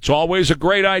 Now, it's always a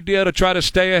great idea to try to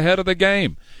stay ahead of the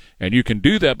game. And you can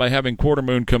do that by having Quarter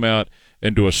Moon come out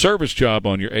and do a service job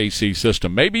on your AC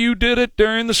system. Maybe you did it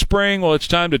during the spring. Well, it's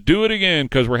time to do it again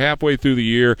because we're halfway through the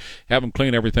year. Have them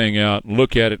clean everything out,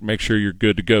 look at it, make sure you're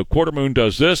good to go. Quarter Moon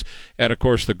does this, and, of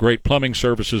course, the great plumbing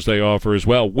services they offer as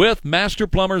well, with master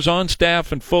plumbers on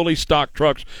staff and fully stocked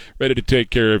trucks ready to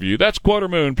take care of you. That's Quarter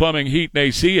Moon Plumbing, Heat, and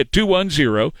AC at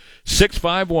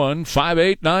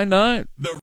 210-651-5899.